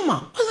 and it's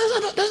normal.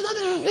 There's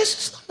nothing wrong.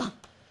 It's normal.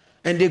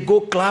 And they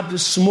go club,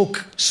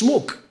 smoke.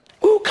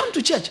 We will come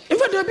to church. In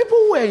fact, there are people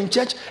who were in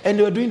church and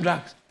they were doing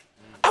drugs.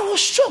 I was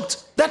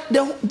shocked that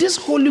this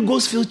Holy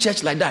Ghost-filled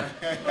church like that.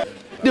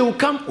 They will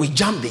come, we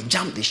jump,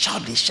 they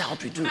shout,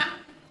 we do.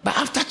 But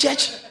after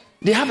church,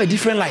 they have a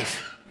different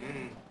life.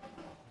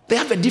 They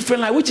have a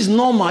different life, which is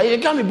normal. You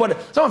can't be bothered.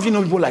 Some of you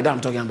know people like that I'm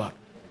talking about.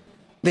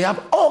 They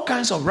have all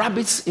kinds of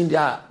rabbits in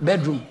their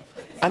bedroom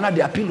under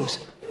their pillows.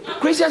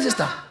 Crazy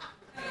sister.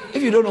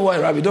 If you don't know what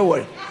a rabbit, don't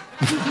worry.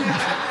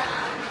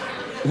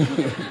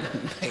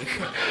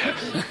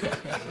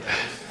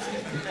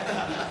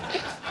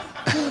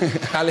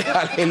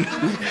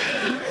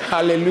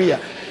 Hallelujah.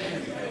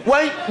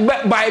 When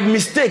by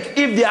mistake,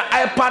 if their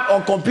iPad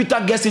or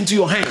computer gets into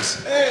your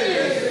hands,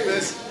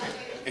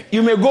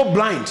 you may go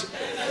blind.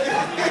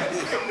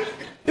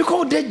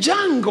 Because the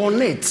junk on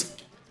it.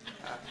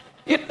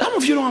 Some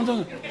of you know what I'm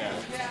talking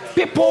about.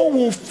 People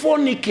will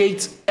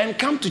fornicate and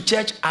come to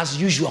church as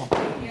usual.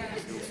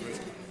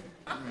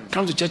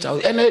 Come to church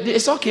and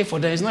it's okay for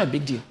them. It's not a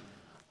big deal.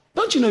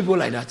 Don't you know people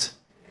like that?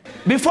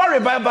 Before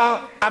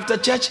revival, after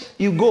church,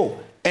 you go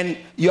and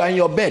you are in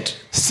your bed.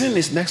 Sin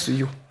is next to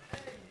you.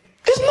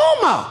 It's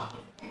normal.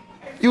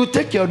 You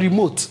take your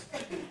remote.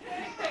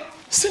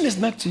 Sin is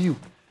next to you.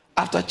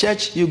 After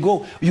church, you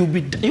go. You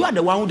are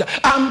the one who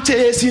I'm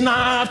chasing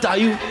after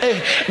you.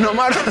 Hey, no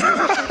matter.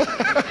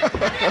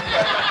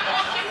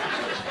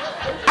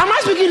 Am I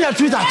speaking the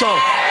truth at all?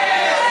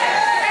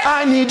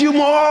 I need you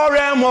more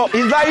and more.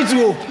 Is that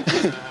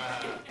it?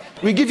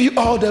 We give you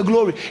all the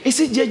glory. You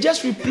see, they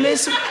just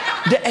replace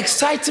the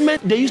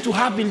excitement they used to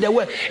have in the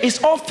world.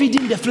 It's all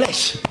feeding the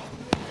flesh.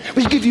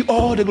 We give you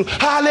all the glory.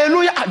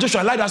 Hallelujah.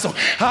 Joshua, I like that song.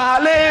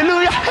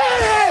 Hallelujah.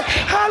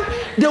 Hey,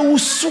 they will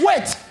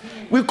sweat.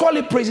 We call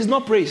it praise. It's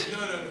not praise.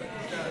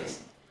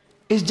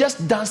 It's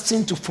just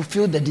dancing to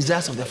fulfill the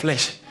desires of the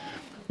flesh.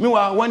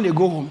 Meanwhile, when they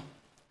go home,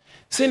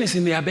 sin is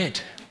in their bed.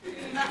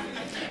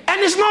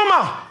 And it's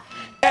normal.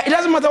 It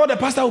doesn't matter what the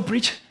pastor will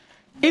preach.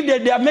 If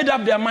they have made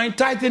up their mind,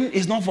 tithing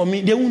is not for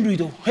me, they won't do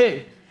it.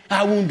 Hey,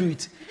 I won't do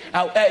it.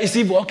 It's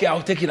evil. Okay,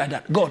 I'll take it like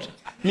that. God,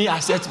 me,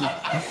 accept me.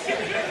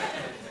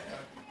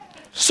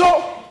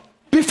 So,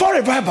 before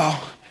revival,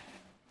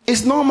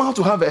 it's normal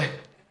to have a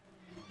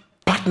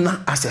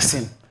partner as a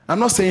sin. I'm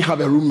not saying have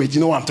a roommate, you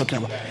know what I'm talking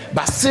about.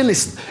 But sin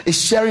is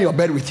sharing your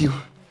bed with you.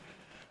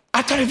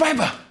 After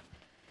revival,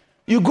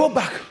 you go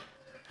back.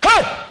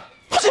 Hey,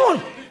 what's going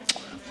on?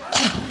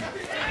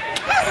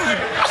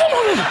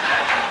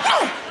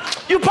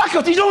 You pack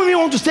your things, you don't even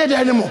want to stay there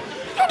anymore.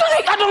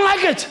 I don't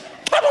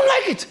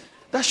like it.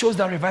 That shows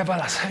that revival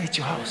has hit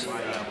your house.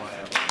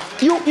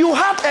 You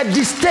have a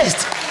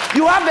distaste.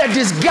 You have a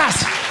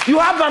disgust. You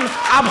have an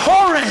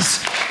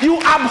abhorrence. You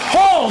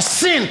abhor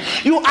sin.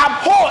 You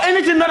abhor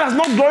anything that does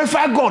not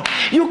glorify God.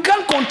 You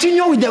can't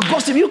continue with the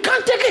gossip. You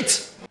can't take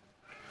it.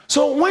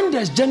 So when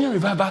there's genuine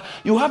revival,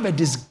 you have a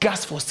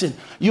disgust for sin.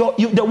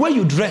 The way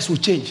you dress will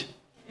change.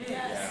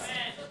 Yes.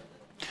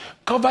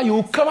 You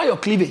will cover your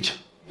cleavage.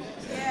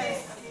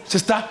 Yes.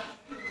 Sister,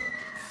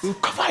 you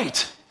cover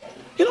it.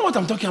 You know what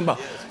I'm talking about?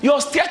 Your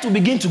skirt will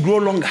begin to grow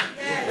longer.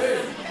 Yes.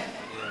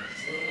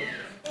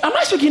 Am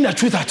I speaking the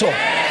truth at all?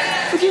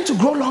 Yes. Begin to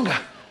grow longer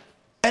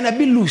and a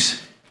bit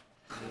loose.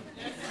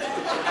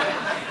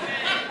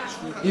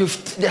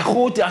 The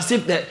whole thing, as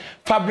if the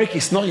fabric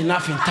is not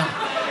enough in town.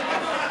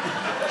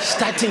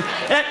 Starting.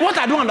 And what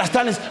I don't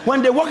understand is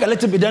when they walk a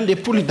little bit, then they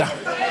pull it down.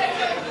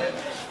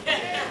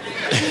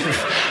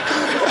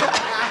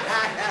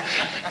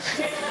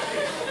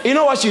 You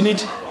know what you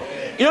need?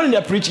 You don't need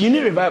a preach, you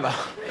need revival.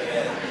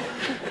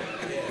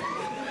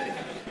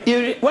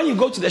 When you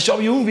go to the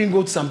shop, you won't even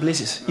go to some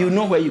places. You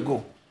know where you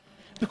go.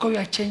 Because you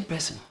are a changed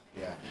person.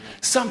 Yeah.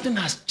 Something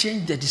has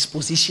changed the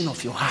disposition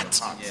of your heart.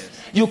 Yes.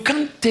 You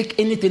can't take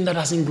anything that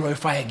doesn't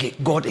glorify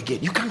God again.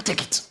 You can't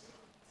take it.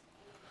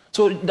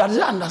 So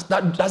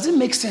does it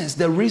make sense?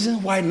 The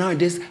reason why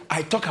nowadays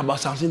I talk about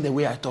something the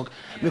way I talk,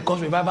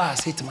 because revival has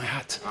hit my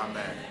heart.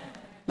 Amen.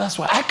 That's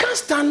why I can't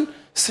stand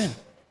sin.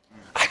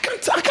 I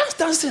can't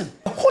stand sin.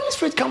 The Holy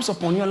Spirit comes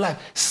upon your life.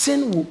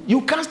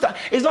 You can't stand.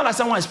 It's not like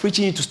someone is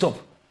preaching you to stop.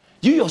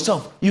 You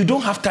yourself, you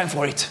don't have time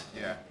for it.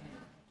 Yeah.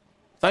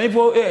 Some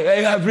people,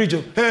 hey, I preach.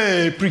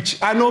 Hey, preach.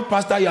 I know,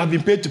 Pastor, you have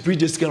been paid to preach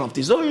this kind of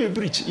thing. So you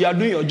preach. You are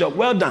doing your job.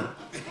 Well done.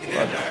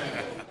 Well done.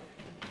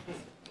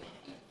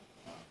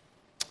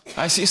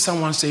 I see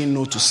someone saying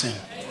no to sin.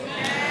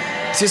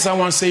 I see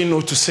someone saying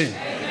no to sin.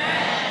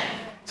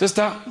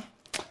 Sister,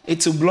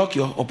 it will block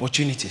your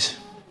opportunities.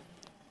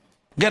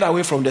 Get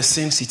away from the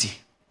sin city.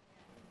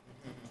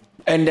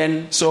 And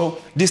then,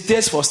 so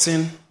distaste for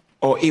sin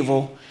or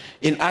evil.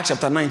 In Acts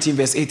chapter 19,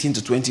 verse 18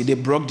 to 20, they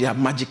broke their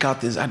magical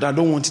things. I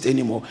don't want it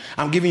anymore.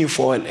 I'm giving you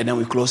 4 and then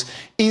we close.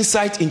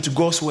 Insight into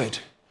God's word.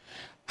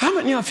 How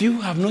many of you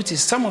have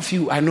noticed? Some of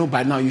you, I know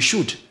by now, you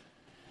should.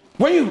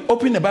 When you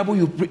open the Bible,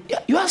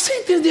 you are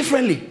seeing things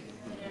differently.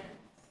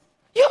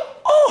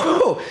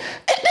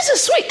 This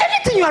is sweet.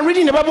 Anything you are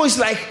reading in the Bible is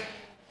like,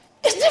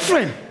 it's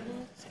different.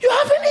 You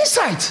have an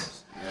insight.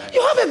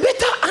 You have a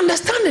better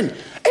understanding.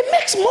 It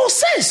makes more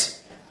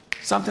sense.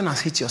 Something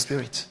has hit your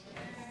spirit.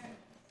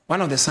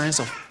 One of the signs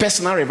of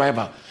personal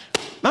revival.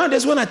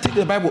 Nowadays, when I take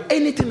the Bible,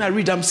 anything I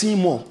read, I'm seeing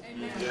more.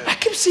 I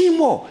keep seeing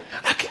more.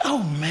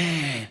 Oh,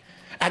 man.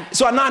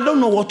 So now I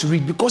don't know what to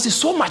read because it's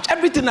so much.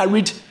 Everything I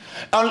read,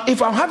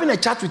 if I'm having a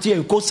chat with you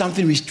and you quote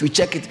something, we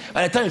check it.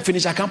 By the time you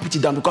finish, I can't put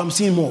it down because I'm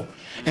seeing more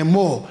and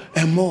more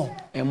and more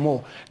and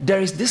more.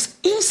 There is this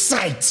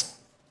insight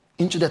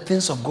into the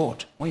things of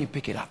God when you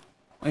pick it up,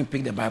 when you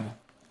pick the Bible.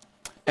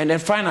 And then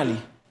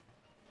finally,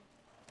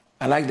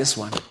 I like this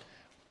one.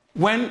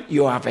 When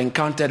you have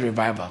encountered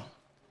revival,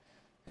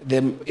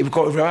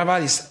 because revival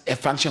is a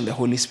function of the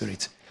Holy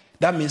Spirit,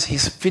 that means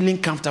He's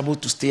feeling comfortable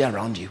to stay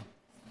around you.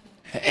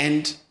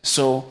 And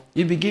so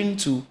you begin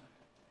to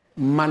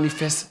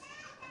manifest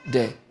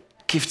the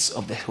gifts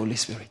of the Holy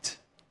Spirit.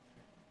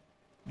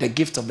 The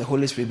gift of the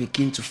Holy Spirit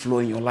begin to flow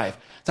in your life.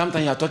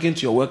 Sometimes you are talking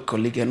to your work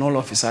colleague and all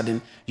of a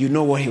sudden, you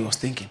know what he was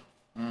thinking.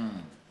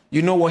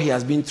 You know what he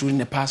has been through in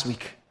the past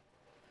week.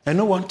 And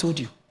no one told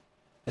you.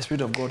 The Spirit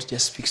of God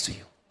just speaks to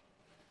you.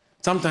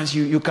 Sometimes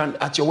you can,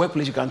 at your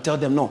workplace, you can tell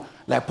them, no,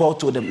 like Paul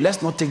told them,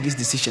 let's not take this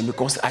decision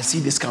because I see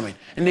this coming.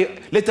 And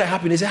later it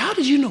happened, they say, how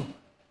did you know?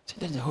 I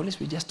said, the Holy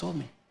Spirit just told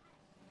me.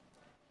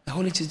 The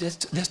Holy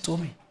Spirit just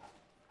told me.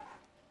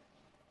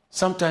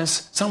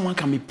 Sometimes someone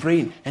can be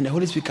praying and the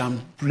Holy Spirit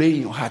can play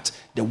in your heart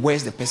the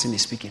words the person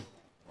is speaking.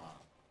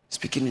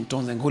 Speaking in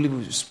tongues, and the Holy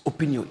Spirit will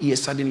open your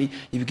ears. Suddenly,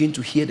 you begin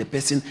to hear the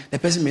person. The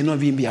person may not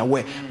even be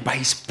aware, but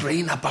he's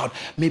praying about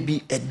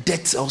maybe a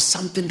death or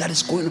something that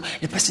is going on.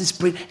 The person is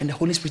praying, and the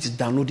Holy Spirit is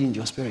downloading in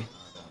your spirit.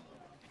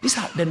 These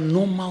are the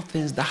normal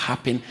things that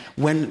happen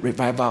when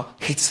revival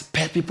hits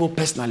people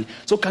personally.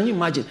 So, can you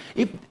imagine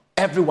if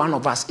every one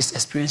of us is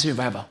experiencing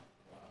revival,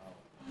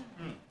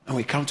 and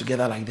we come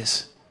together like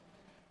this?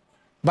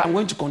 But I'm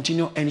going to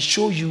continue and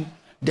show you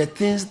the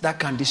things that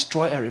can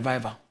destroy a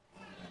revival.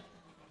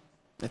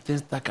 The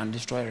things that can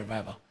destroy a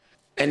revival.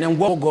 And then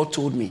what God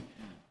told me,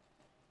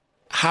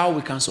 how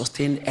we can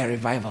sustain a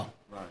revival.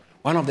 Right.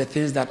 One of the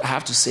things that I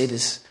have to say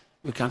this,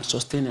 we can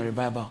sustain a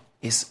revival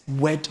is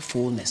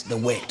wordfulness, the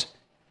word.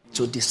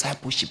 So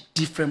discipleship,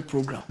 different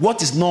program.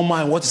 What is normal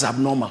and what is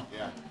abnormal.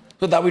 Yeah.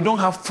 So that we don't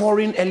have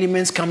foreign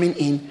elements coming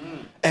in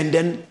and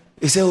then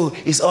you say, oh,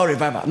 it's all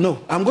revival. No,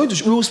 we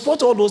will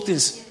spot all those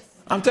things.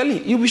 I'm telling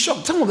you, you'll be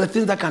shocked. Some of the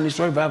things that can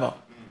destroy revival.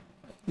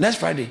 Next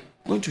Friday,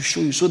 I'm going to show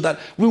you so that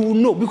we will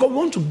know, because we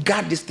want to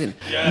guard this thing.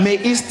 Yeah. May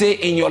it stay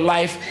in your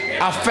life,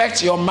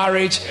 affect your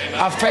marriage,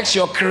 affect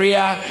your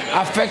career,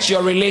 affect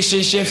your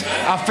relationships,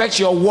 affect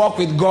your walk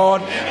with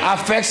God,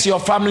 affect your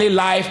family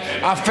life,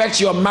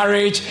 affect your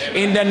marriage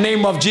in the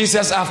name of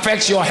Jesus,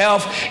 affect your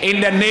health in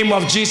the name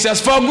of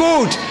Jesus for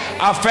good,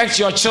 affect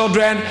your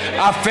children,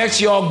 affect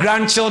your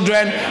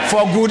grandchildren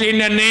for good in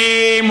the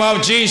name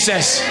of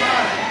Jesus.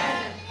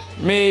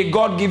 May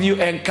God give you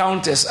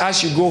encounters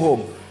as you go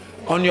home.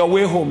 On your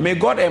way home, may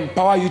God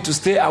empower you to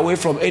stay away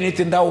from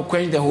anything that will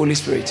quench the Holy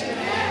Spirit.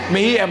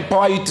 May He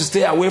empower you to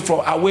stay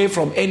away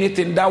from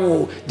anything that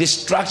will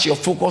distract your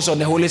focus on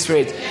the Holy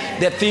Spirit.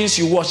 The things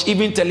you watch,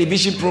 even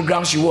television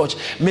programs you watch,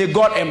 may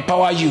God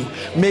empower you.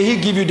 May He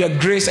give you the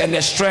grace and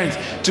the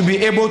strength to be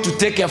able to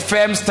take a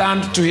firm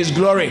stand to His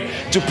glory,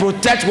 to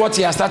protect what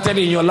He has started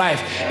in your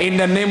life. In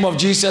the name of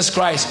Jesus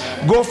Christ,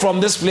 go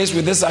from this place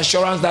with this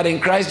assurance that in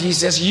Christ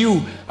Jesus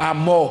you are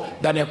more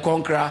than a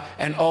conqueror,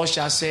 and all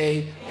shall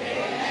say,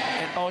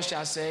 Amen. And all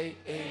shall say,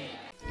 Amen.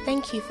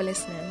 Thank you for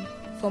listening.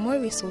 For more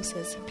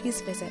resources, please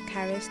visit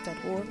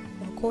caris.org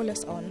or call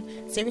us on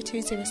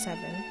 0207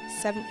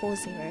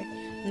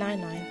 740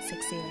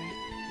 9960.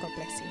 God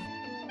bless you.